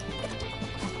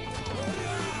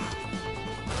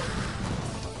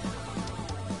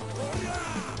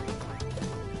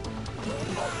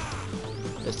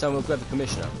 This time we'll grab the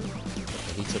commissioner.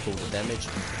 He took all the damage.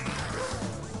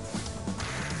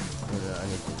 I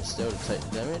need to still take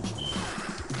the damage.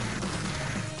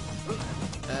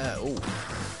 Oh.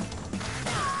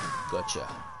 Gotcha.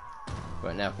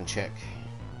 Right, now I can check.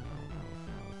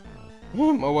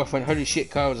 My wife went, holy shit,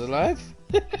 Kyle's alive?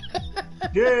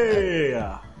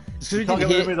 Yeah! So we didn't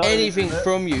hear anything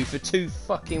from you for 2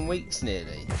 fucking weeks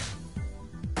nearly.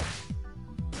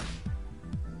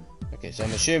 Okay, so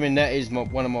I'm assuming that is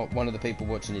one of the people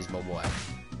watching is my wife.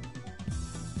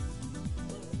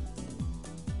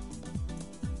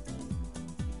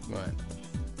 Right.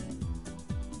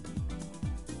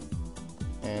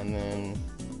 And then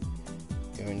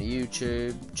go into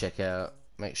YouTube, check out,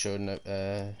 make sure no,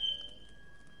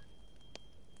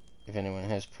 if anyone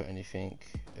has put anything,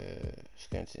 just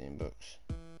go into the inbox.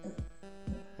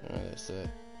 Alright, that's it.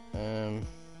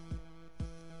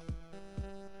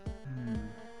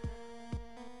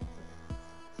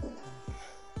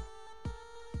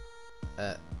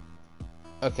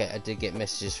 Okay, I did get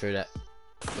messages through that,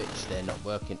 which they're not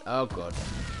working. Oh god.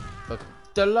 For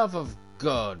the love of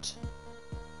God.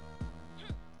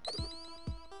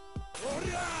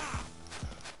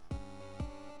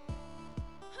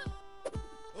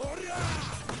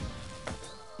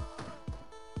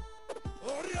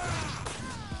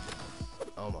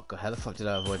 Oh my god, how the fuck did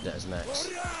I avoid that as Max?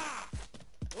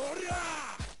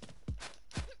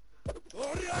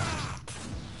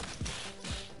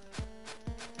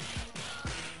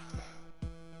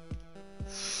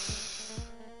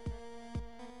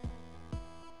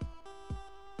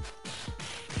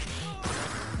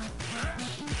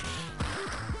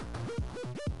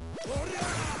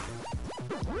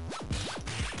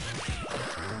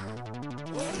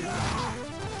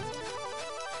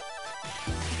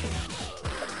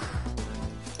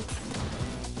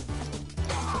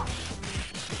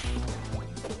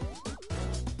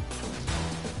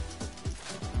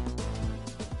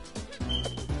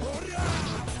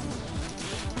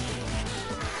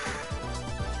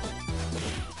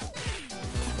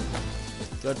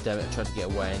 God damn it, I tried to get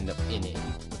away and end up in it.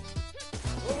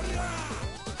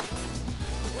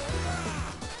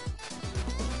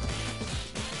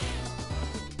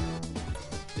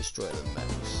 Destroy the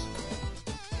Max.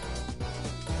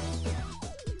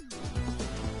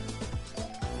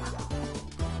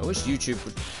 I wish YouTube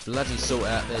would bloody sort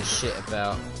out their shit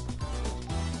about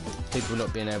people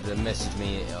not being able to message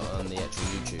me on the actual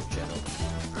YouTube channel.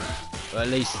 Or at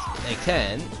least they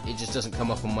can, it just doesn't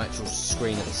come up on my actual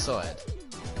screen at the side.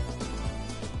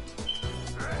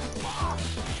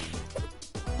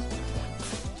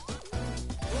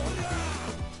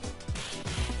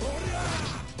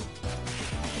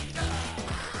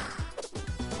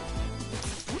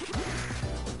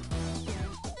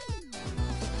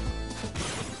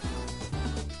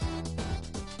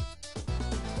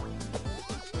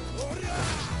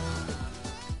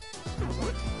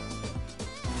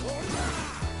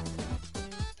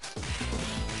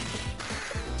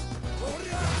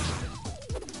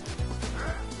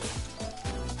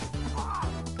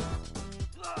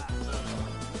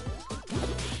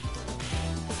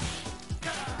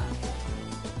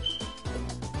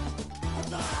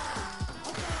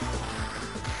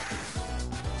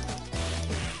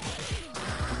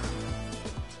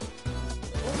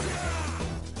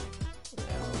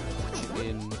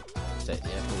 Take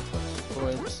the apple plus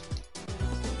points.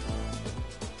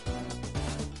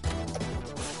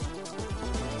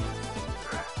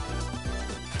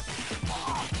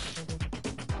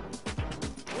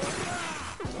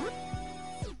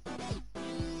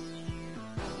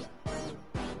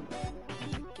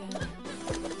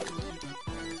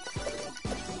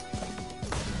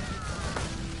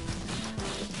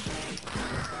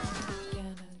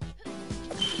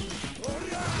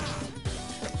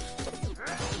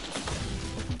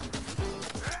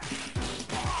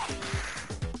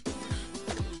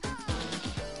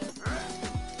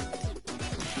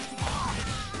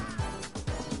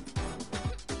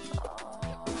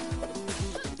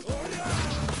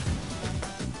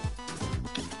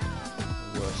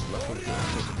 Like a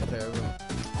compare of them.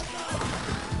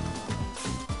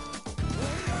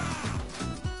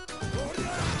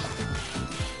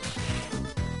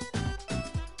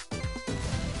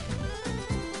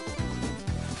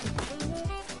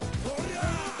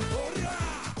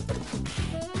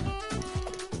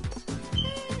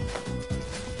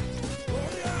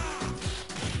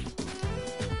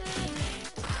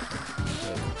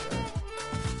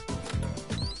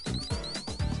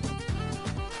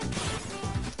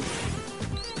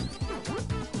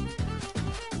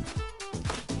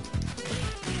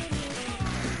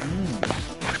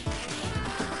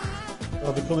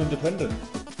 I'll become independent.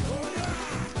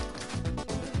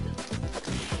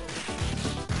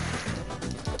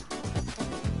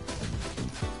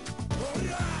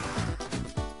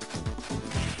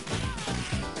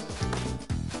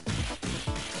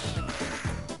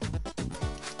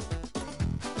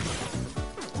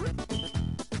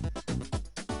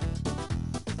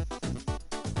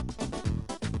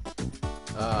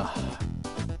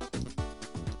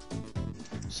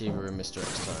 Shiva and Mr.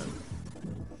 X time.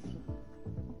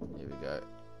 Here we go.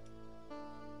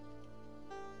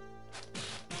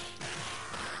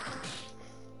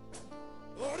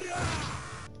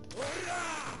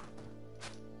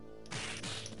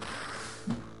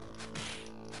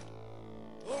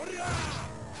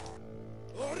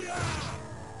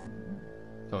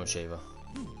 Come on, Shiva.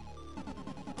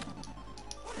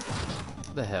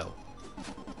 What the hell?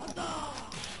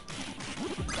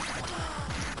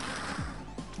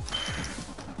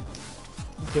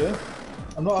 Okay.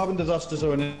 I'm not having disasters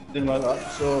or anything like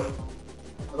that, so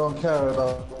I don't care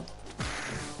about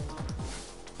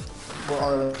what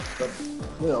I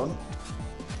play on.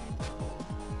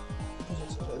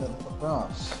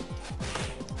 Grass.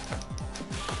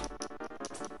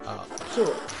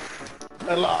 So,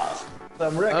 at last,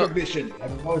 some recognition.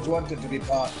 I've always wanted to be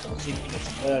part of a secret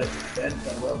security event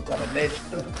and world domination.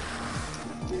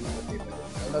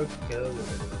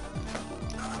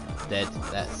 Dead,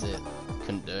 that's it.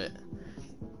 Couldn't do it.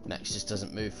 Max just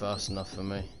doesn't move fast enough for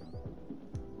me.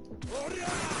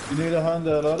 You need a hand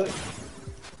there, laddie?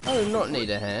 I do not need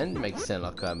a hand. It makes it sound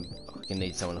like I can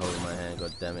need someone holding my hand,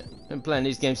 god damn it. I've been playing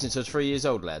these games since I was 3 years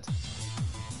old, lad.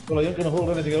 Well, I ain't gonna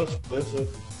hold anything else for this, so...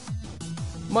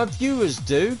 My viewers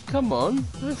do, come on.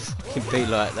 Don't fucking be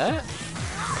like that.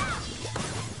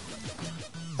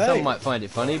 Hey. Some might find it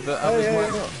funny, but others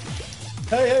might not.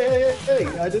 Hey,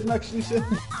 I didn't actually say...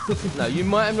 No, you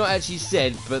might have not actually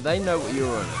said, but they know what you're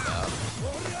on about.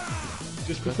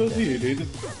 Just because you do,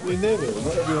 they never.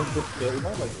 Not everyone puts dirty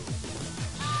man like it.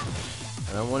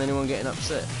 I don't want anyone getting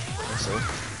upset, that's all.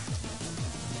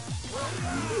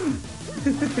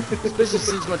 Especially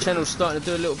since my channel's starting to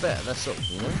do a little better, that's all,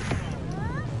 you know?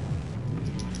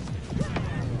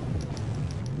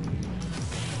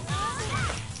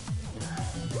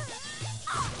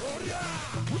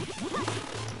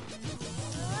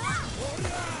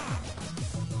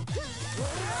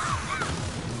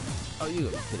 Oh, you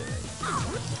got me kidding me.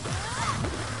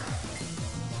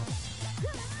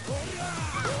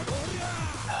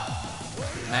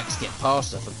 Max, get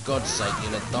past her, for God's sake,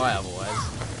 you're gonna die otherwise.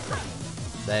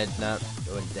 Dead, no,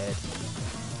 you're dead.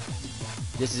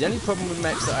 This is the only problem with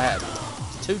Max that I have.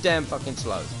 It's too damn fucking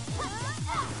slow.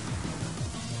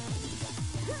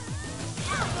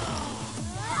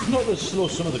 He's not as slow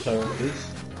as some of the characters.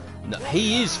 No,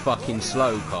 he is fucking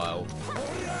slow, Kyle.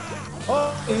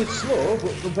 Oh, he's slow,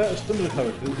 but compared to some of the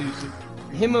characters, he's...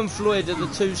 Him and Floyd are the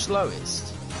two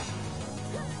slowest.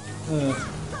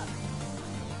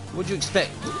 What do you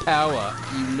expect? The power,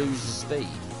 you lose the speed.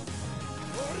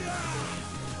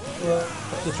 Well,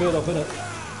 that's the trade-off, innit?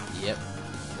 Yep.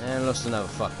 And lost another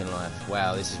fucking life.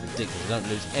 Wow, this is ridiculous. I don't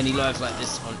lose any lives like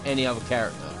this on any other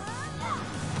character.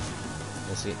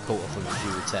 Let's get caught off with a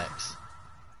few attacks.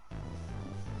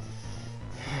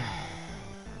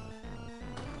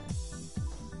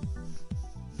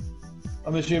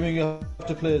 I'm assuming you have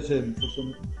to play as him for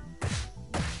some...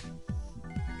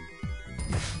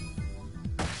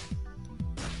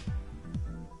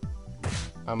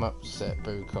 I'm upset,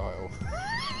 boo Kyle.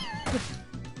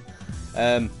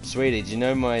 Sweetie, do you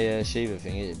know my Shiva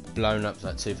thing? It's blown up to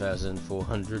like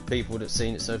 2,400 people that have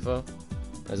seen it so far.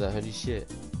 Has that heard his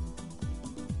shit?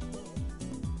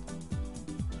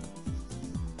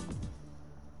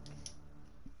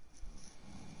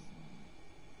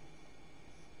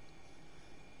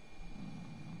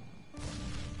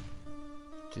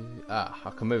 I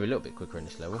can move a little bit quicker in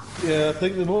this level. Yeah, I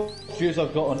think the most views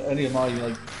I've got on any of my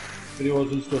like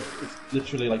videos and stuff, it's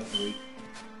literally like 3.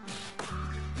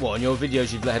 What, on your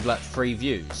videos you've had like 3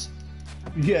 views?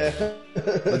 Yeah.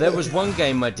 Well, there was one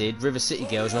game I did, River City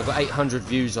Girls, and I got 800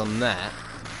 views on that.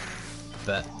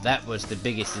 but that was the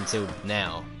biggest until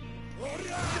now.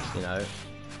 You know,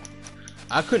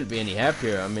 I couldn't be any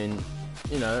happier. I mean,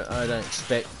 you know, I don't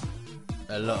expect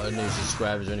a lot of new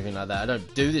subscribers or anything like that. I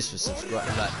don't do this for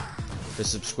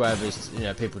subscribers, you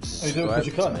know, people to subscribe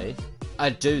to me. I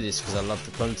do this because I love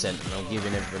the content, and I'm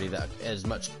giving everybody that as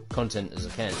much content as I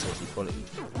can, especially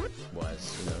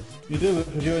quality-wise. You know. You do it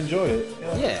because you enjoy it.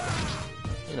 Yeah.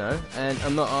 You know, and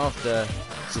I'm not after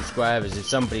subscribers. If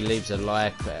somebody leaves a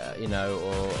like, you know,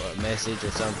 or a message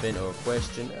or something, or a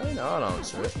question, you know, I'll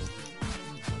answer it.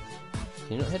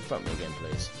 Can you not headbutt me again,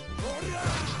 please?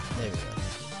 There we go.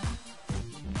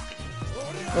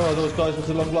 Oh, those guys with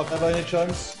the long block, have any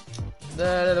chance?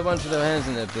 They're the ones with their hands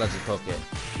in their bloody pocket.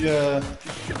 Yeah.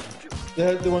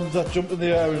 They're the ones that jump in the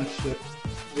air and shit.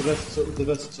 The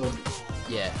vests on.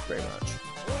 Yeah, pretty much.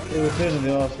 They were a pain in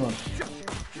the arse, man.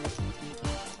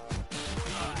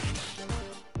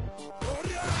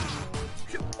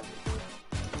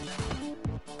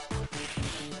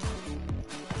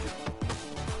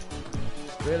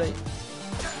 Really?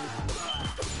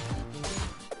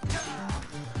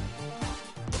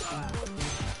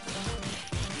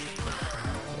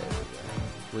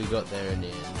 We got there in the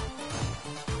end.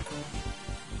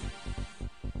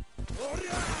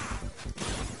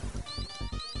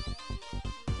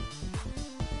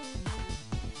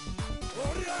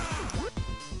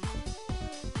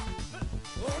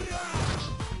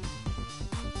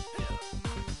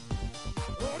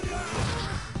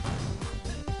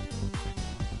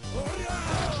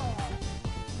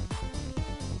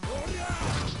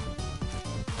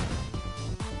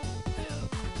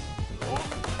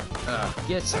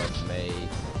 Get off me.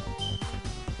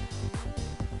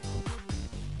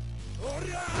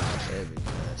 There we go.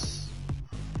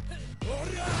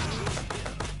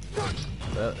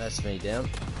 Well, that's me down.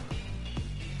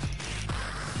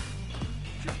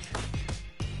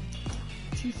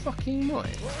 Do you fucking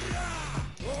mind?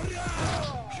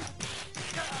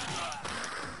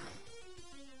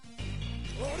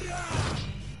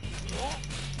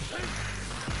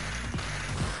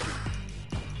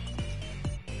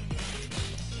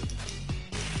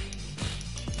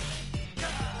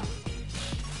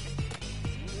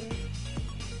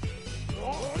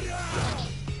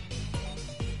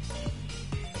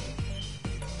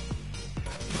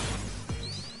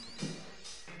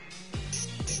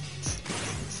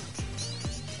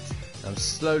 I'm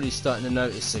slowly starting to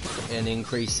notice an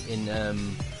increase in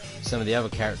some of the other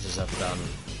characters I've done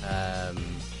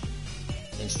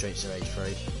in Streets of Rage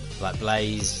 3, like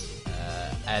Blaze,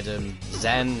 Adam.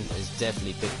 Zan is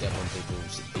definitely picked up on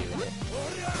people's viewing it,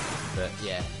 but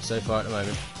yeah, so far at the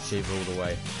moment, Shiva all the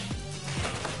way.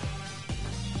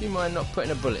 Do you mind not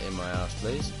putting a bullet in my ass,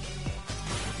 please?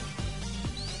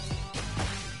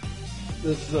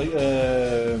 This is like,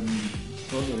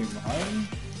 totally mine.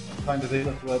 Kind of think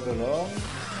that's where I belong.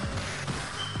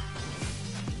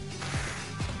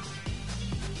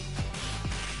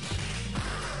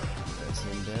 That's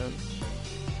him down.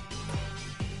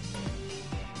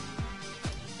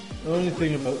 The only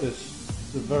thing about this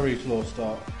is a very slow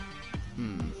start.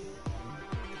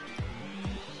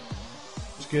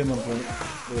 This game I'm playing.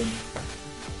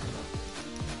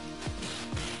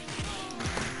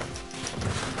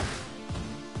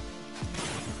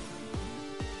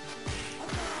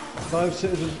 5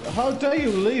 citizens. How dare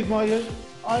you leave my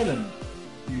island,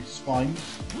 you swine!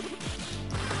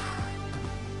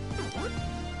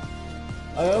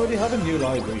 I already have a new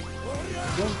library.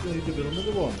 I don't need to build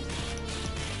another one.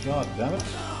 God damn it.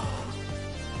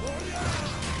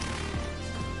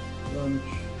 Ranch.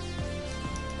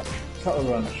 Cattle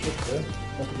ranch, okay.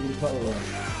 That's a little cattle ranch.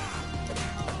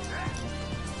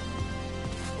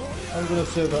 I'm gonna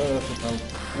save that earth now,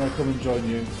 and I'll come and join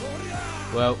you.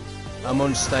 Well, I'm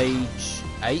on stage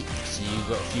 8, so you've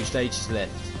got a few stages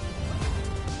left.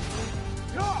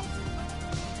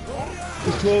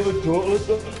 There's 12 in total,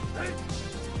 isn't there?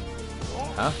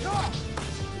 Huh?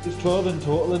 There's 12 in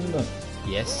total, isn't there?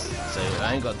 Yes, so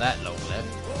I ain't got that long left.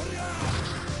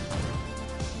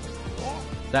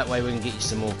 That way we can get you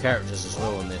some more characters as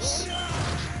well on this.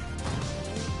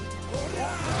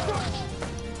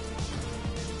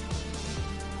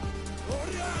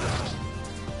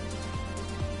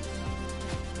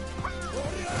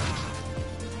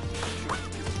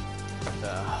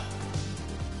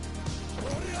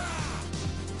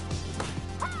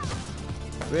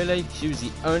 Really? She was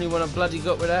the only one I bloody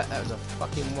got with that? That was a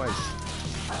fucking waste.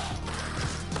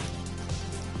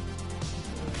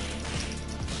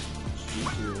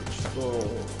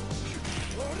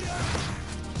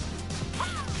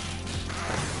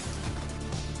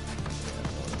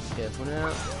 Careful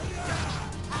now.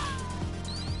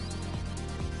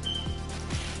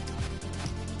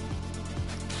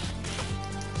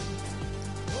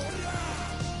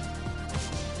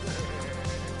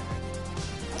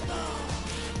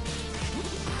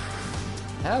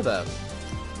 How the...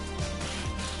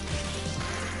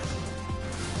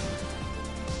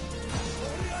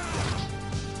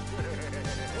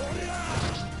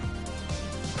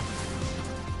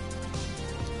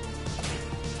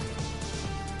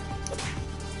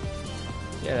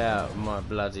 Get out of my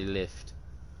bloody lift.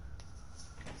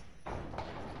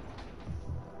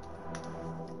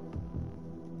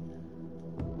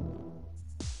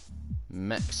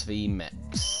 Max v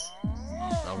Max.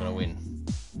 I'm gonna win.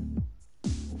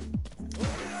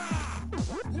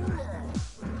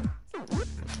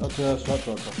 That's right.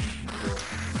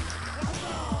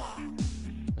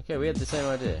 Okay, we had the same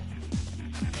idea.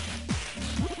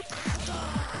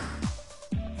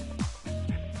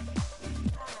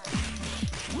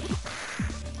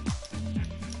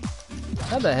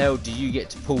 How the hell do you get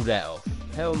to pull that off?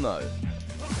 Hell no.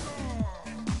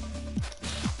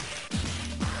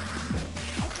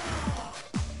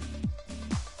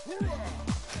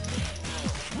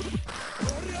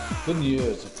 Ten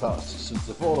years have passed since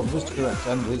the fall of Mr. X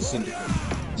and his syndicate.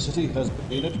 The city has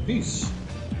been at peace.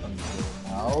 Until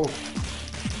now,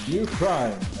 new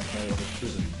crime has made a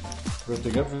prison,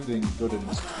 corrupting everything good in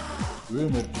the city.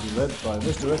 Rumored to be led by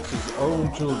Mr. X's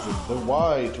own children, the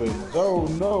Y twins. Oh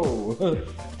no!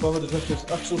 Former detectives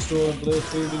Axel Storr and Blair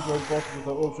Fielding joined forces with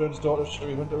their old friend's daughter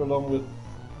Sherry Hunter, along with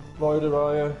Floyd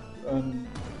Araya and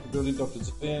the brilliant Dr.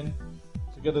 Zane.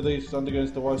 Together they stand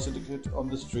against the Y Syndicate on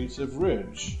the streets of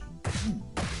Ridge.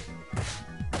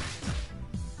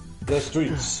 The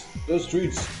streets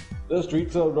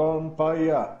are on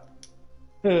fire.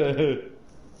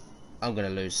 I'm gonna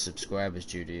lose subscribers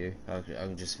due to you. I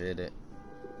can just feel it.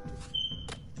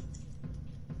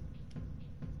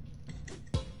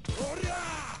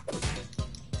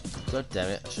 God damn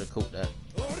it, I should have caught that.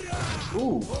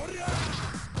 Ooh.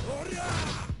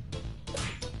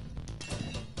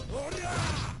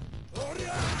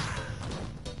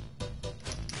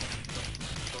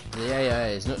 The AI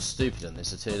is not stupid on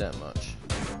this, I'll tell you that much.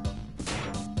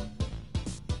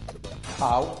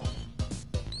 How?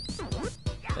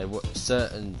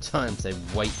 Certain times they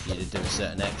wait for you to do a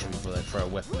certain action before they throw a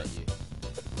weapon at you.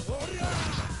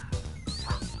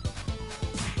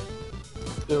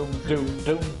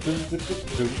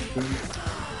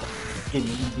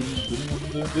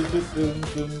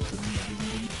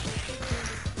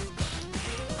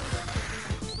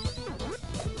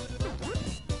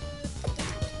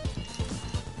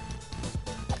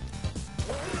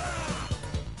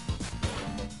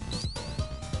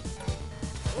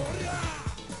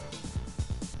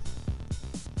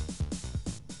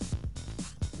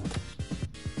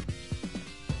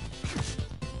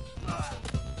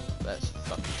 That's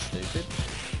fucking stupid.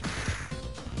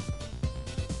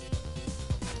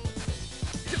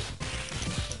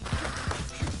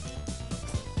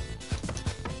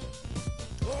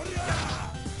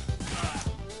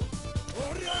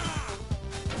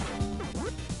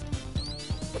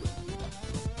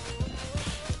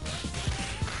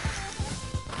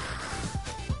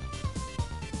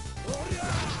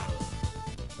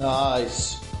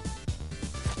 Nice.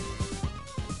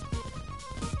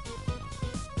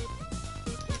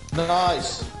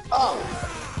 Nice. Ow!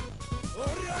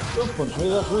 Don't punch me,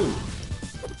 that's rude.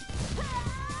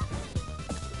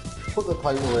 Put the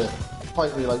pipe away.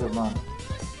 Fight me like a man. God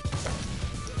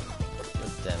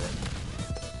damn it.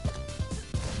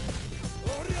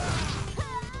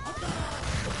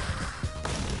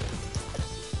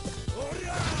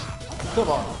 Come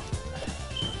on.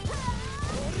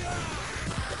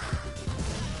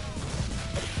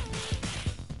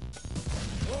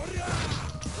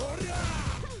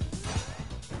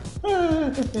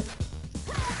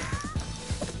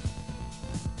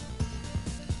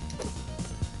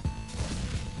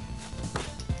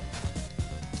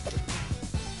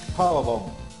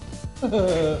 Powerbomb.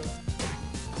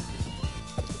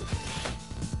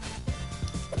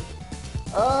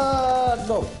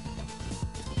 No.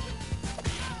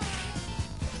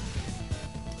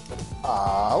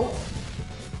 Ow.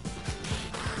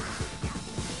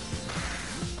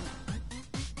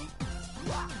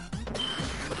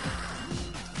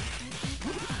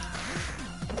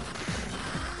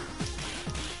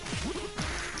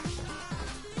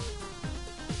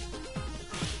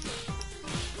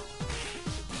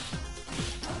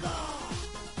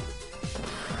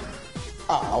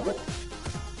 Ow.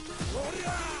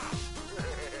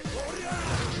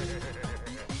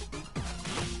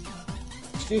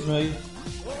 Excuse me.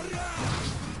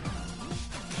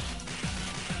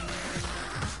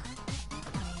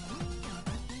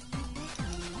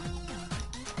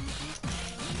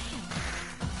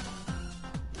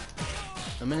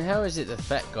 I mean, how is it the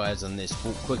fat guys on this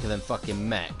walk quicker than fucking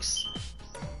Max?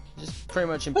 Just pretty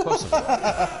much impossible.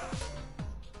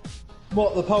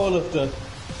 What, the powerlifter?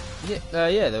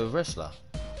 Yeah, the wrestler.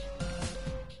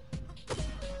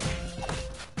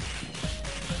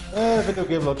 Video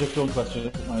game logic, don't question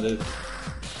it. I do.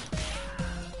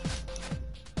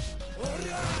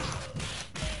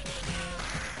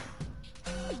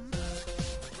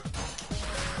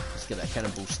 Let's get that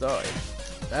cannonball started.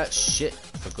 That shit.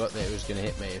 Forgot that it was going to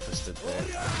hit me if I stood there.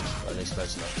 Or at least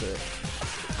close enough to it.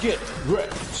 Get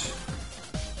wrecked!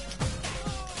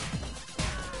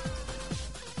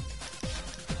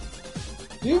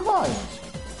 Do you mind?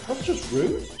 That's just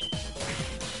rude.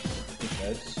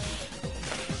 Dickheads.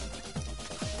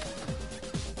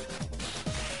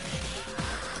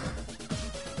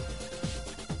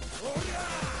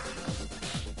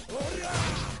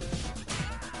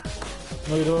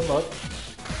 No, you don't, bud.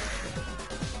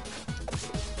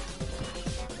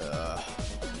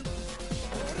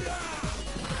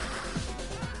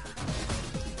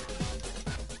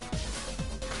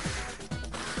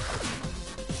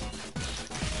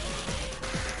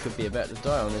 Could be about to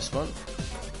die on this one.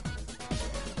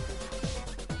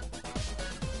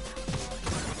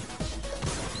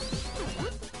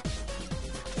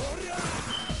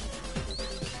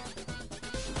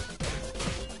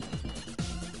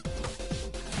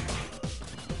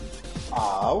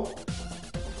 Ow.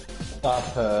 That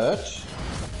hurt.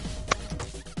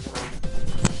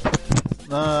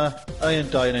 Nah, I ain't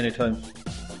dying anytime.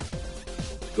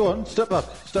 Go on, step back,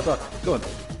 go on.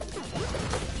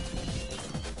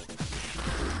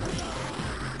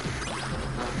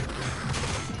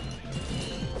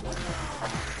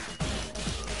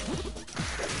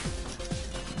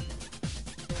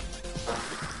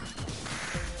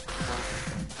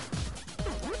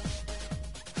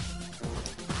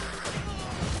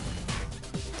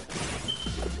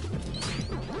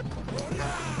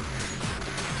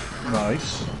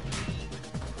 Nice.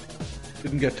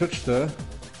 Didn't get touched there.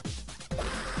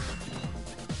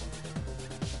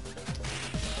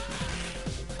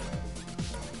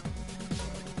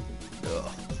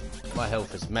 Ugh. My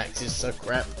health is max, it's so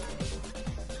crap.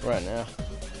 Right now.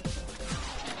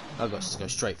 I've got to go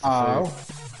straight for food.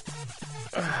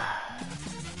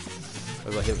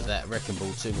 I got hit with that wrecking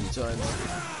ball too many times.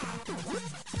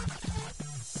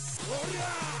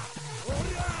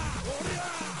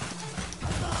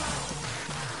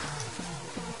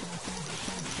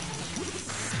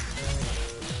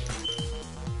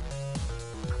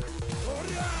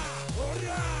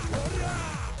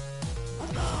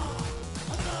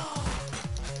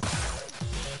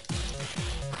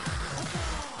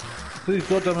 These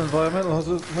goddamn environmental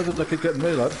hazards that keep getting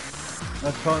me, lad.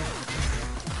 I can't.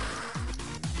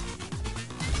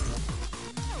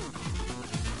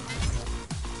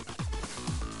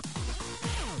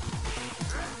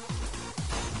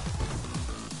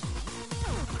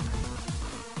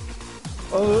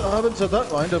 Oh, I haven't said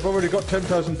that, mind. I've already got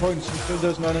 10,000 points,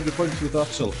 10,900 points with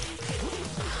Axel.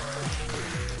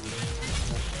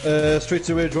 Streets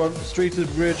of Rage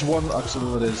 1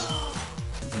 Axel it is.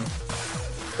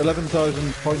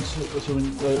 11,000 points or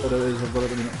something, whatever it is, I've got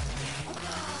it in a minute.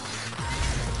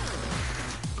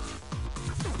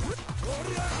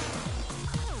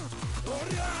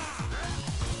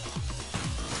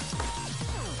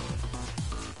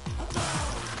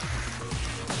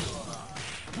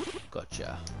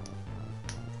 Gotcha.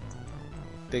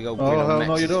 Big old Oh, grin hell on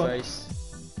no, you Max's don't. face.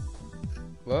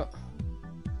 What?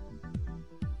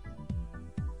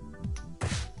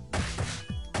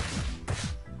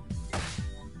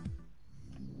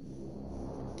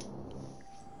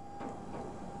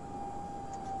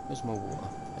 Where's my water?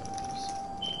 There it is.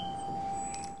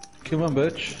 Come on,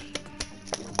 bitch.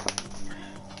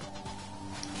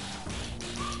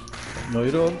 No,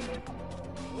 you don't.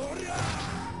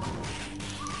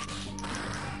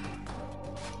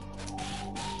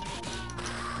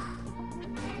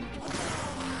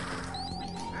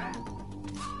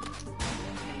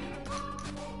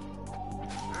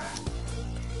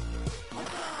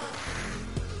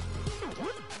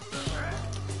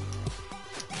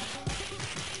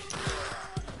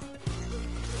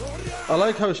 I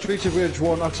like how Streets of Rage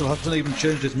 1 Axel hasn't even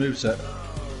changed his moveset.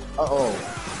 Uh-oh.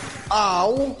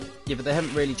 Ow! Yeah, but they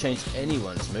haven't really changed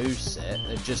anyone's moveset.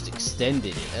 They've just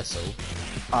extended it, that's all.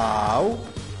 Ow!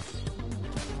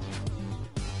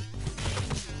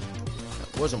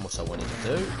 That wasn't what I wanted to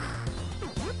do.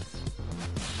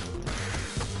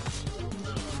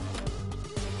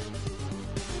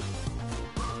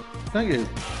 Thank you.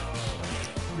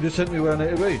 You just sent me where I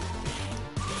need to be.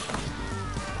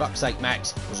 Fuck's sake,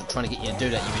 Max. Wasn't trying to get you to do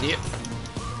that, you idiot.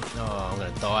 Oh, I'm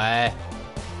gonna die.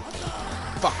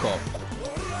 Fuck off.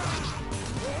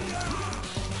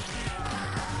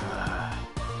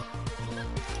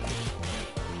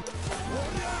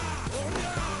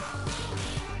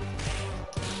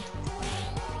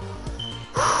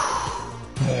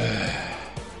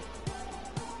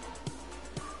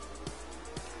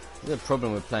 the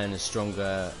problem with playing as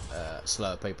stronger,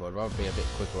 slower people. I'd rather be a bit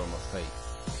quicker on my feet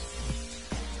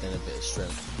than a bit of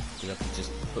strength. Because I can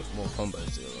just put more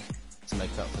combos together to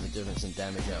make up for the difference in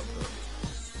damage output.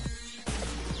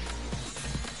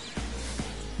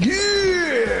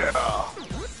 Yeah!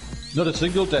 Not a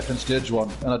single death in stage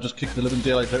 1, and I just kicked the living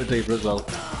daylight out of D.Va as well.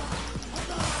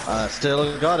 I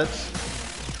still got it.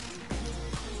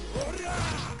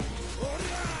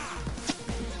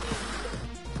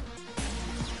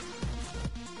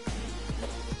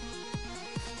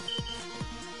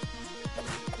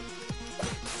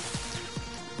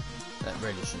 That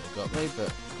really shouldn't have got me,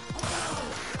 but...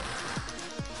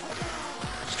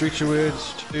 Streets of Rage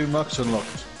 2 max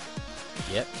unlocked.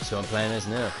 Yep, so I'm playing as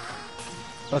now.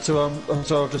 That's how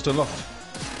I've just unlocked.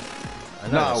 I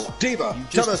know Now, this. D.Va, You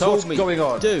tell just us told what's me, going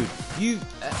on. Dude, you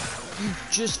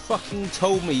just fucking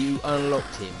told me you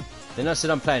unlocked him. Then I said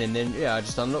I'm playing him, then yeah, I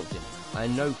just unlocked him. I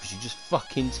know, because you just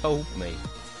fucking told me.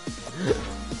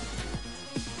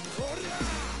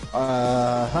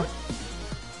 Uh-huh.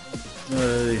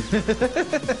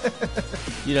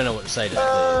 You don't know what to say to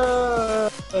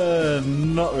that, do you?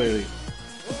 Not really.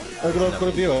 I've got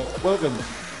a viewer. Welcome.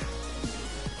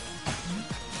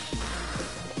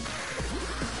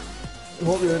 I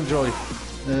hope you enjoy.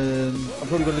 I'm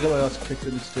probably going to get my ass kicked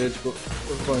in the stage, but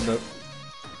we'll find out.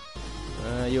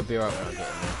 You'll be alright when I get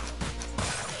in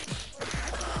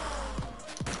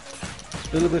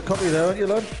there. A little bit cocky there, aren't you,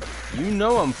 lad? You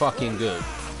know I'm fucking good.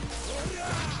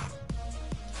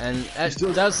 And that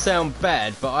does sound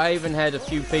bad, but I even had a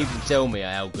few people tell me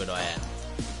how good I am.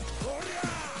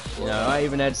 You know, I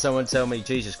even had someone tell me,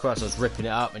 Jesus Christ, I was ripping it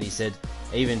up, and he said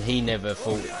even he never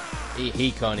thought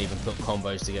he can't even put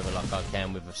combos together like I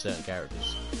can with certain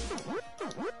characters.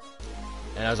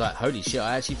 And I was like, holy shit,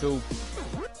 I actually feel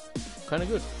kind of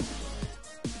good.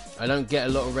 I don't get a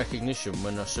lot of recognition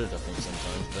when I should, I think,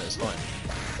 sometimes, but it's fine.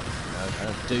 You know, I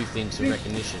don't do things for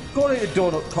recognition. Go on, eat a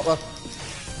donut, copper.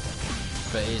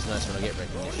 But it is nice when I get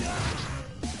recognition.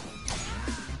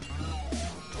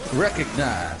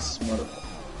 Recognize, motherfucker.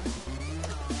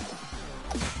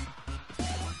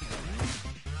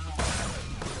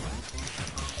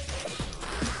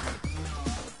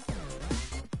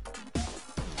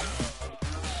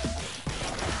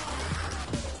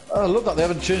 I love that they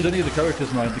haven't changed any of the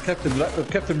characters, man. They've kept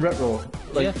them retro.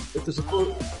 Like, Yeah. if there's a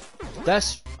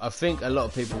That's, I think a lot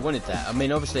of people wanted that. I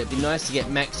mean, obviously it'd be nice to get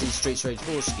Max's Streets Rage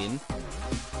 4 skin.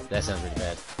 That sounds really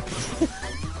bad.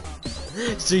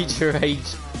 Streets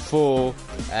Rage 4,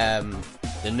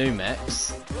 the new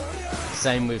Max.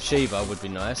 Same with Shiva would be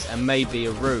nice, and maybe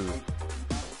a Rue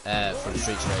from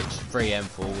Streets Rage 3 and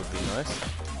 4 would be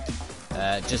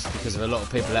nice. Just because of a lot of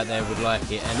people out there would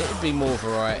like it, and it would be more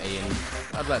variety, and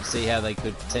I'd like to see how they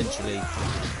could potentially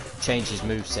change his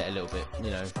moveset a little bit,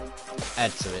 you know,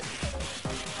 add to it.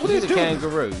 What is a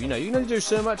kangaroo? You know, you can only do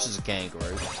so much as a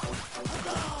kangaroo.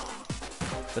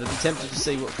 But I'd be tempted to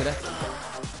see what could happen.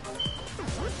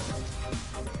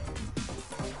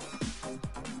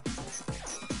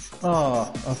 Ah,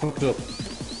 I fucked up.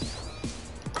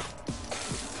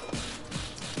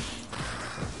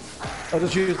 I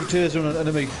just used the taser on an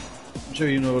enemy. I'm sure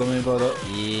you know what I mean by that.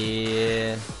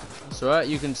 Yeah. It's alright,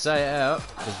 you can say it out,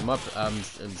 because I'm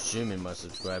assuming my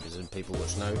subscribers and people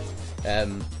watch know.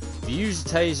 If you use a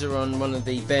taser on one of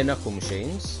the bare knuckle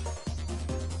machines,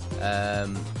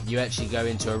 you actually go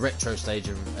into a retro stage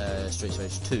of Streets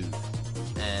Rage 2,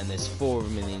 and there's 4 of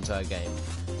them in the entire game.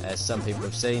 As some people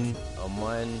have seen on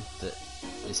mine that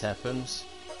this happens.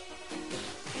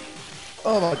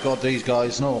 Oh my god, these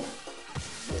guys, no.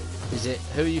 Is it,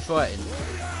 who are you fighting?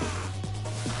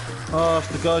 Oh, it's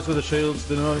the guys with the shields,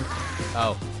 you know.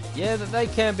 Oh, yeah, they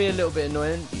can be a little bit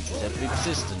annoying. You just have to be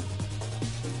persistent.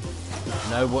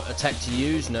 Know what attack to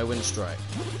use, know when to strike.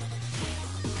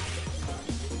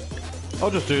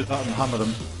 I'll just do that and hammer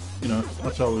them. You know,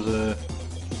 that's always an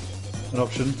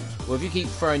option. Well, if you keep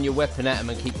throwing your weapon at them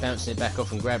and keep bouncing it back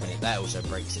off and grabbing it, that also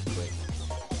breaks it quick.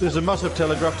 There's a massive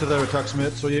telegraph to their attacks,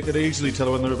 mate, so you can easily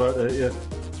tell when they're about to hit you.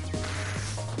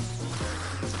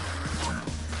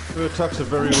 Their attacks are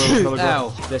very well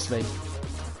telegraphed. Ow, bless me.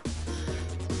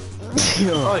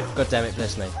 Oi. God damn it,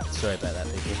 bless me. Sorry about that,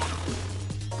 people.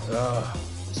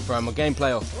 Let's throw my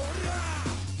gameplay off.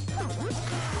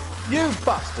 You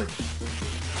bastard!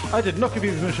 I did not give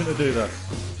you permission to do that.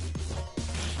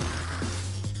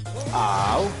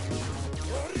 Ow!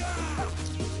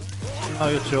 Now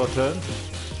it's your turn.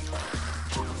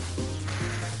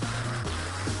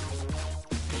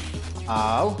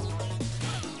 Ow!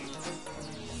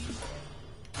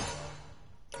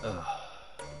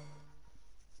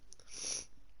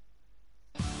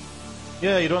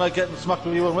 Yeah, you don't like getting smacked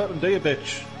with your own weapon, do you,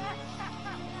 bitch?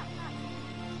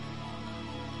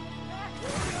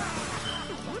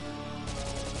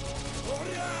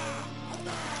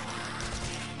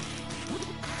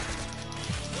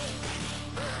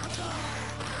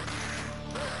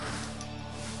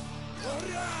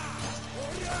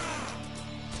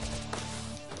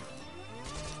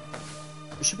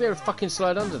 We should be able to fucking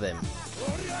slide under them.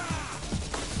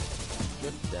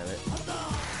 God damn it.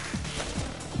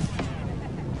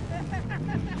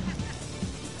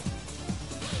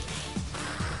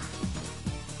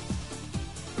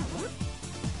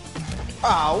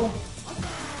 Ow!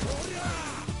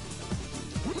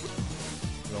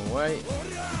 Long way.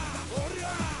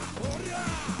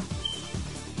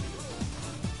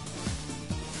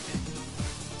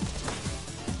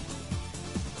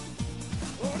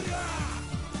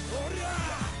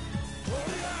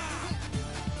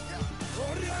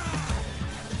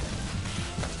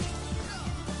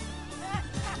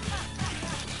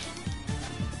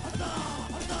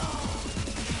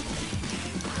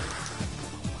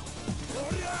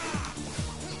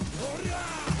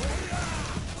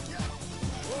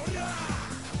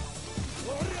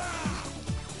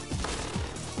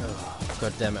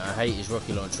 God damn it, I hate his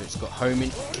rocket launcher. It's got homing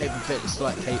capability, it's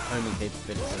like homing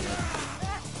capability in it.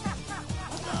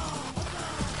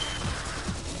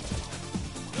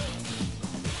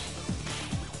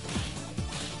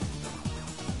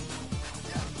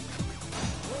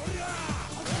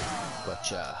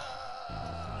 Gotcha.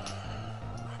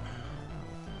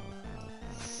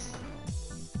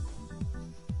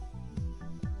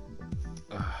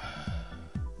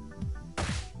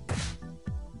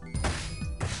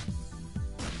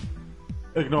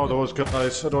 Ignore those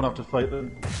guys, I don't have to fight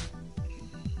them.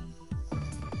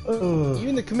 You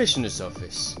in the commissioner's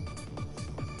office?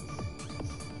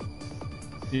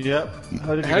 Yep.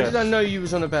 How did you How get? did I know you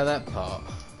was on about that part?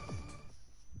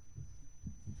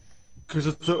 Because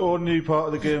it's the only part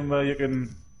of the game where you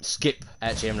can... Skip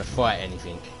actually having to fight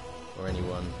anything or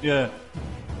anyone. Yeah.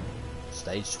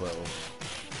 Stage 12.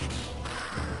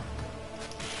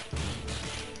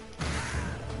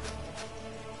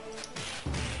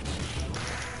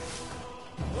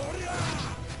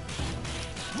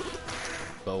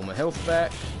 Got all my health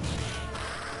back.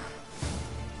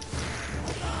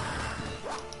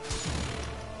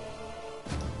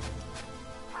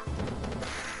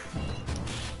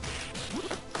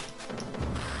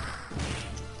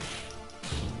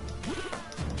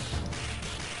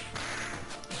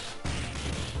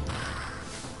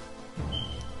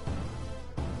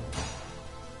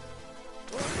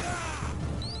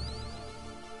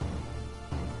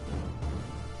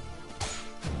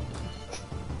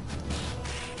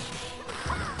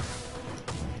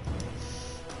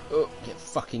 Oh, get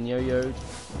fucking yo-yoed.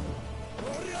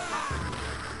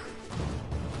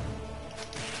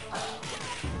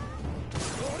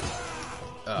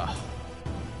 Ugh.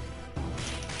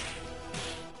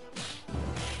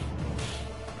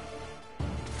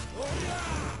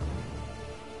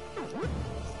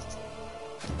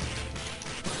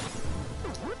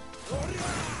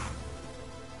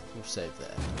 We'll save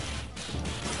that.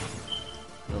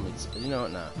 You know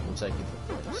what? Nah, we'll take it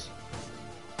for points.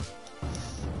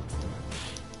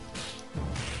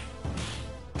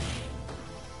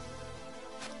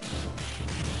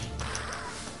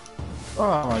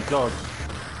 Oh my god.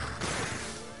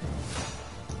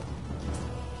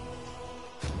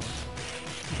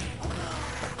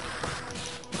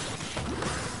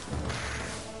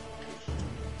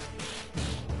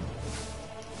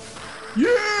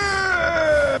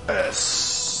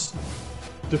 Yes!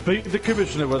 Defeat the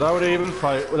commissioner without even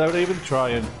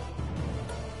trying.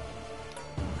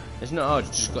 It's not hard,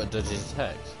 you just got to dodge his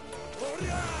attacks.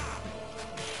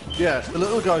 Yes, the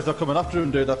little guy's not coming after him,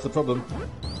 dude, that's the problem.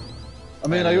 I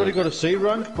mean, I only got a C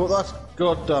rank, but that's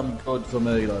goddamn good for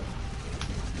me, lad.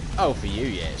 Oh, for you,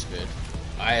 yeah, it's good.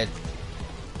 I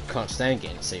can't stand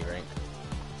getting a C rank.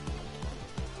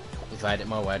 If I had it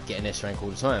my way, I'd get an S rank all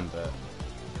the time, but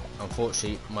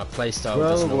unfortunately, my playstyle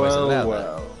doesn't always allow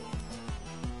that.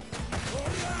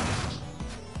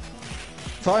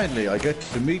 Finally, I get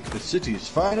to meet the city's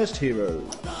finest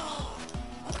heroes.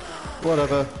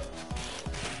 Whatever.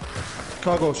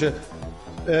 Cargo ship.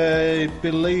 I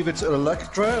believe it's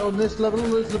Electra on this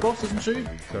level is the boss, isn't she?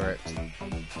 Correct.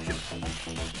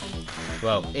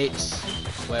 Well, it's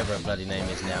whatever her bloody name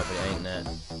is now, but it ain't that.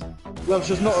 Well,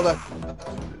 she's not Electra.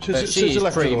 She's is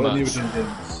Electra pretty in the much. original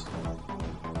games.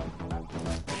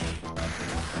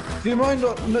 Do you mind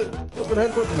not looking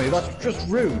headbutt me? That's just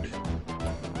rude.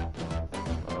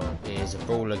 Well, it is a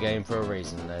brawler game for a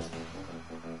reason, lad.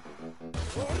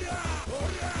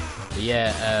 But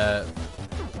yeah,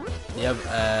 the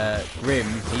other, Grim,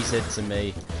 he said to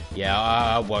me, yeah,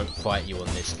 I won't fight you on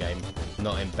this game.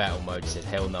 Not in battle mode. He said,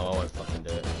 hell no, I won't fucking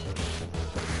do it.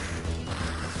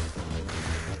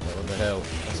 What the hell?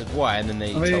 I said, why? And then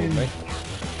he told me.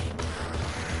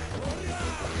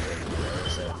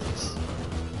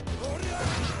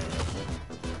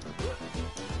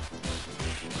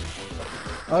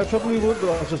 I probably would, but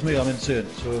that's just me, I'm insane,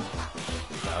 so...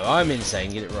 No, I'm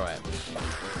insane, get it right.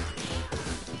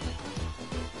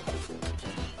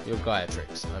 You're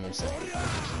Gaiatrix, I'm insane.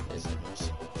 Isn't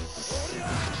it?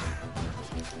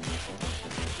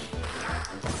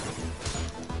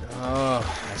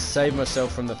 Oh, I saved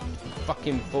myself from the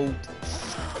fucking fault.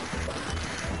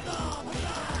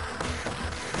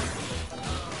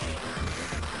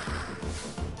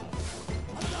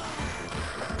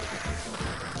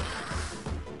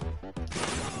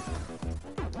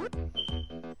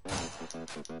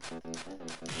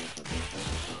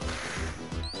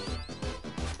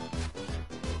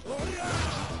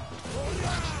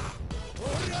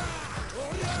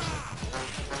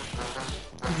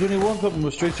 There's only one problem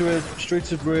with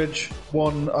Streets of Rage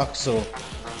 1 Axel.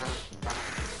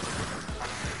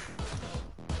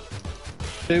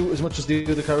 Do as much as the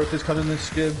other characters can in this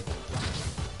game.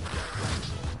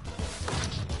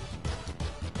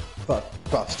 That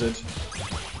bastard.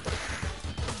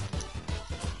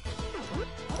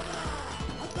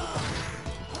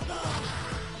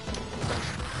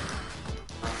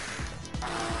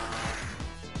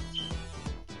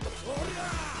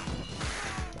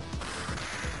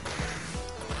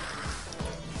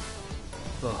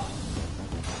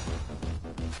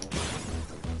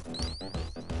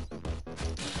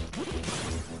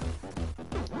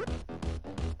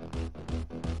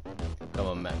 Come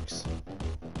on, Max.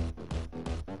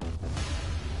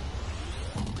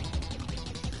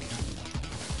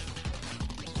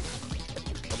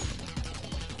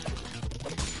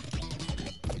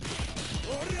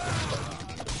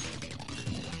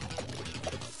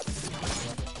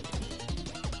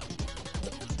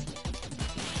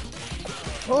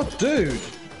 Oh, dude!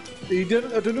 I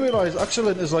didn't realise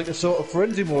Excellent is like a sort of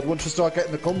frenzy mode once you start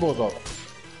getting the combos off.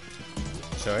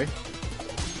 Sorry?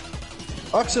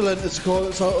 Excellent is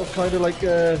called sort of kind of like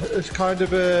it's kind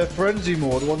of a frenzy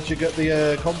mode once you get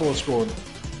the combos going.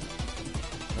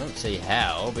 I don't see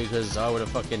how, because I would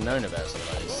have fucking known about some of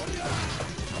those.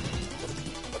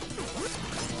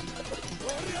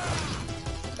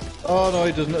 Oh no,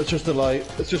 it doesn't. It's just a light.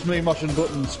 It's just me mashing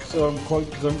buttons because I'm.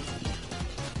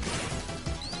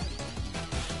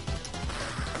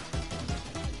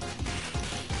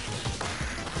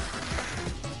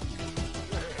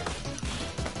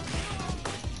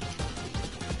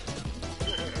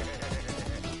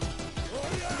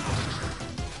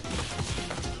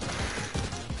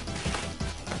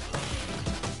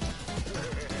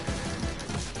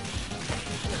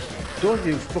 Don't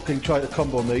you fucking try to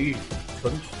combo me,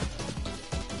 cunt.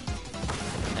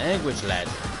 Language, lad.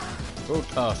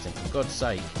 Broadcasting, for God's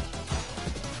sake.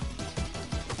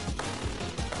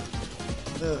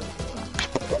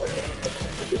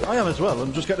 I am as well.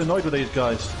 I'm just getting annoyed with these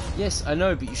guys. Yes, I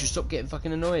know, but you should stop getting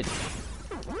fucking annoyed.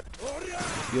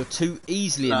 You're too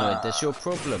easily annoyed, that's your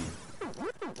problem.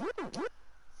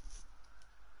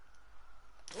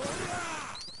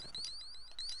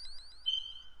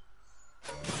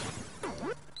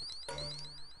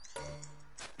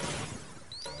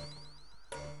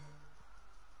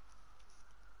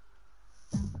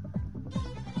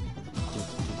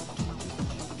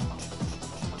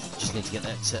 Just need to get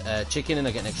that chicken and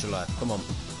I get an extra life. Come on.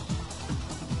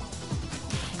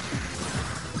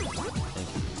 Thank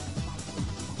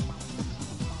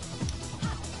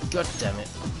you. God damn it.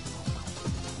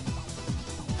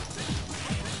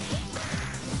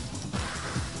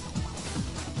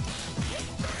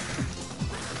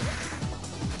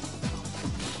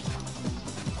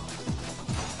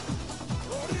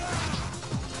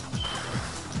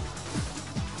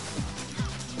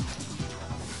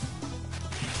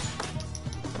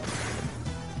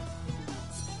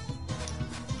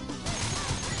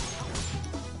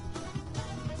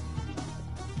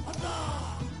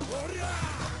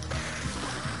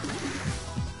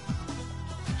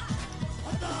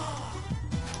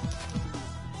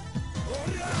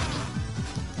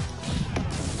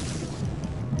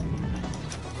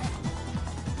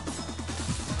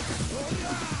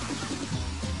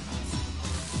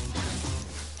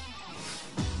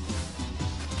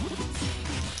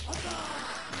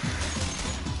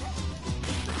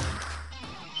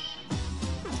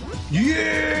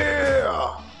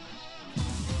 Yeah!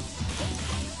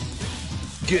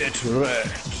 Get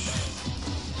wrecked.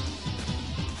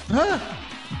 Huh?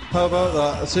 How about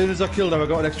that? As soon as I killed him, I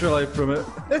got an extra life from it.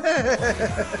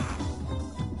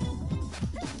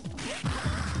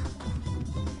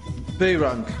 B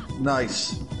rank.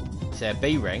 Nice. Is there a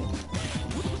B rank?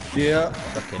 Yeah.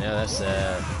 Fucking hell, that's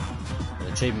an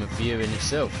achievement for you in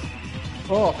itself.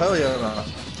 Oh, hell yeah, man.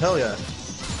 Hell yeah.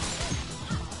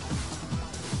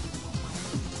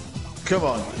 Come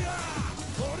on.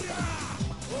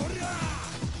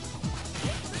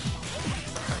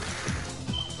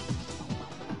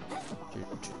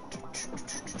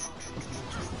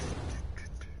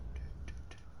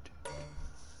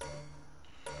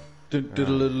 I'm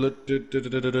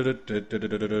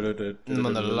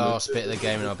on the last bit of the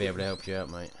game and I'll be able to help you out,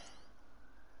 mate.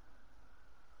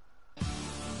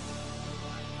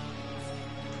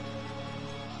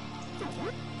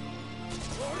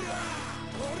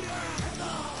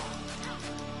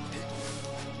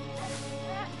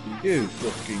 You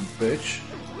fucking bitch.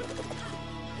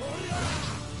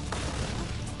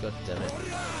 God damn it.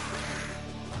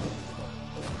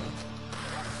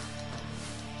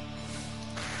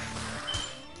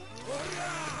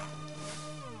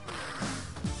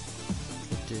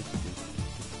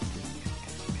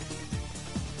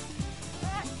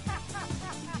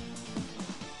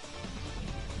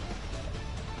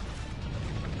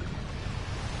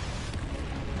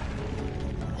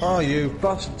 Oh, you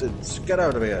bastards. Get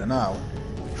out of here now.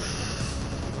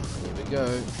 Here we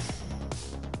go.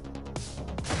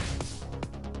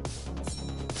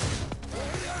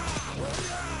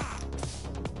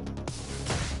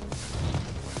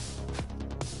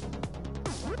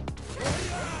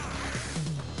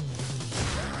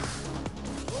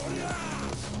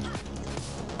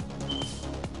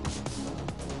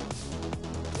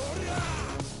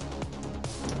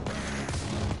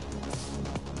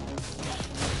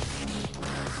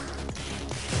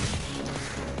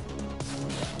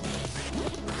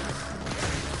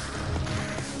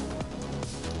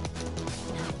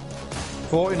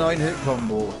 .49 hit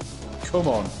combo. Come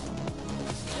on.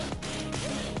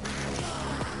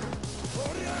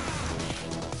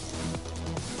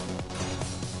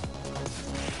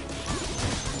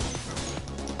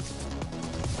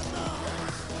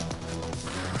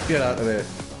 Get out of here.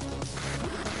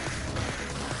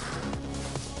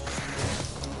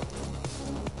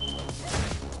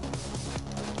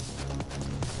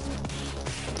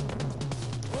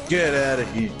 Get out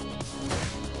of here.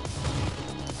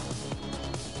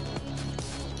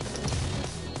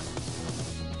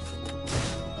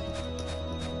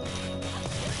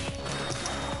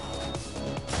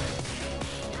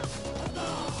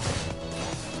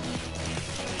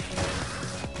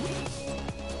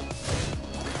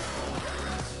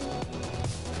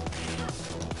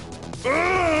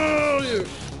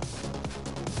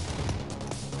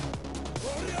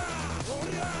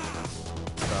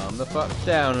 Calm the fuck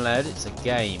down, lad. It's a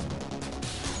game.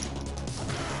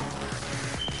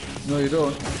 No, you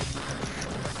don't.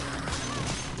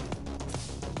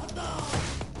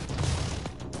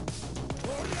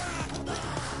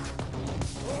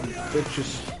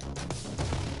 Bitches.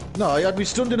 No, he had me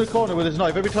stunned in a corner with his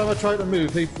knife. Every time I tried to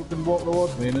move, he fucking walked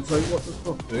towards me, and it's like, what the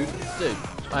fuck, dude? Dude,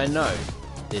 I know.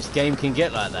 This game can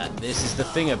get like that. This is the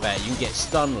thing about it. You can get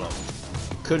stun locked.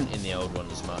 You couldn't in the old one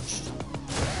as much.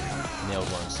 In the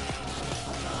old ones.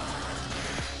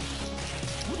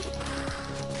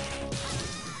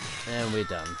 And we're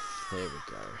done. Here we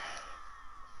go.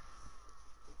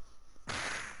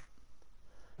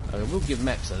 I will give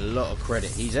Max a lot of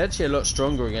credit. He's actually a lot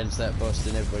stronger against that boss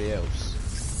than everybody else.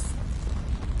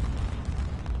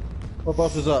 What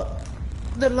boss was that?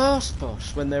 The last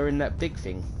boss, when they're in that big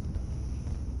thing.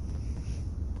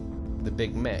 The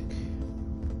big mech.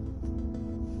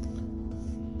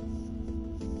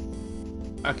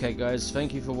 Okay guys,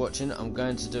 thank you for watching. I'm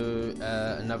going to do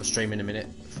another stream in a minute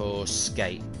for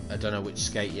Skate. I don't know which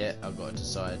Skate yet. I've got to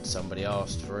decide. Somebody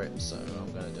asked for it, so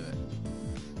I'm going to do it.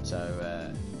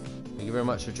 So thank you very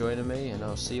much for joining me, and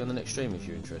I'll see you on the next stream if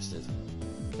you're interested.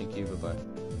 Thank you, bye bye.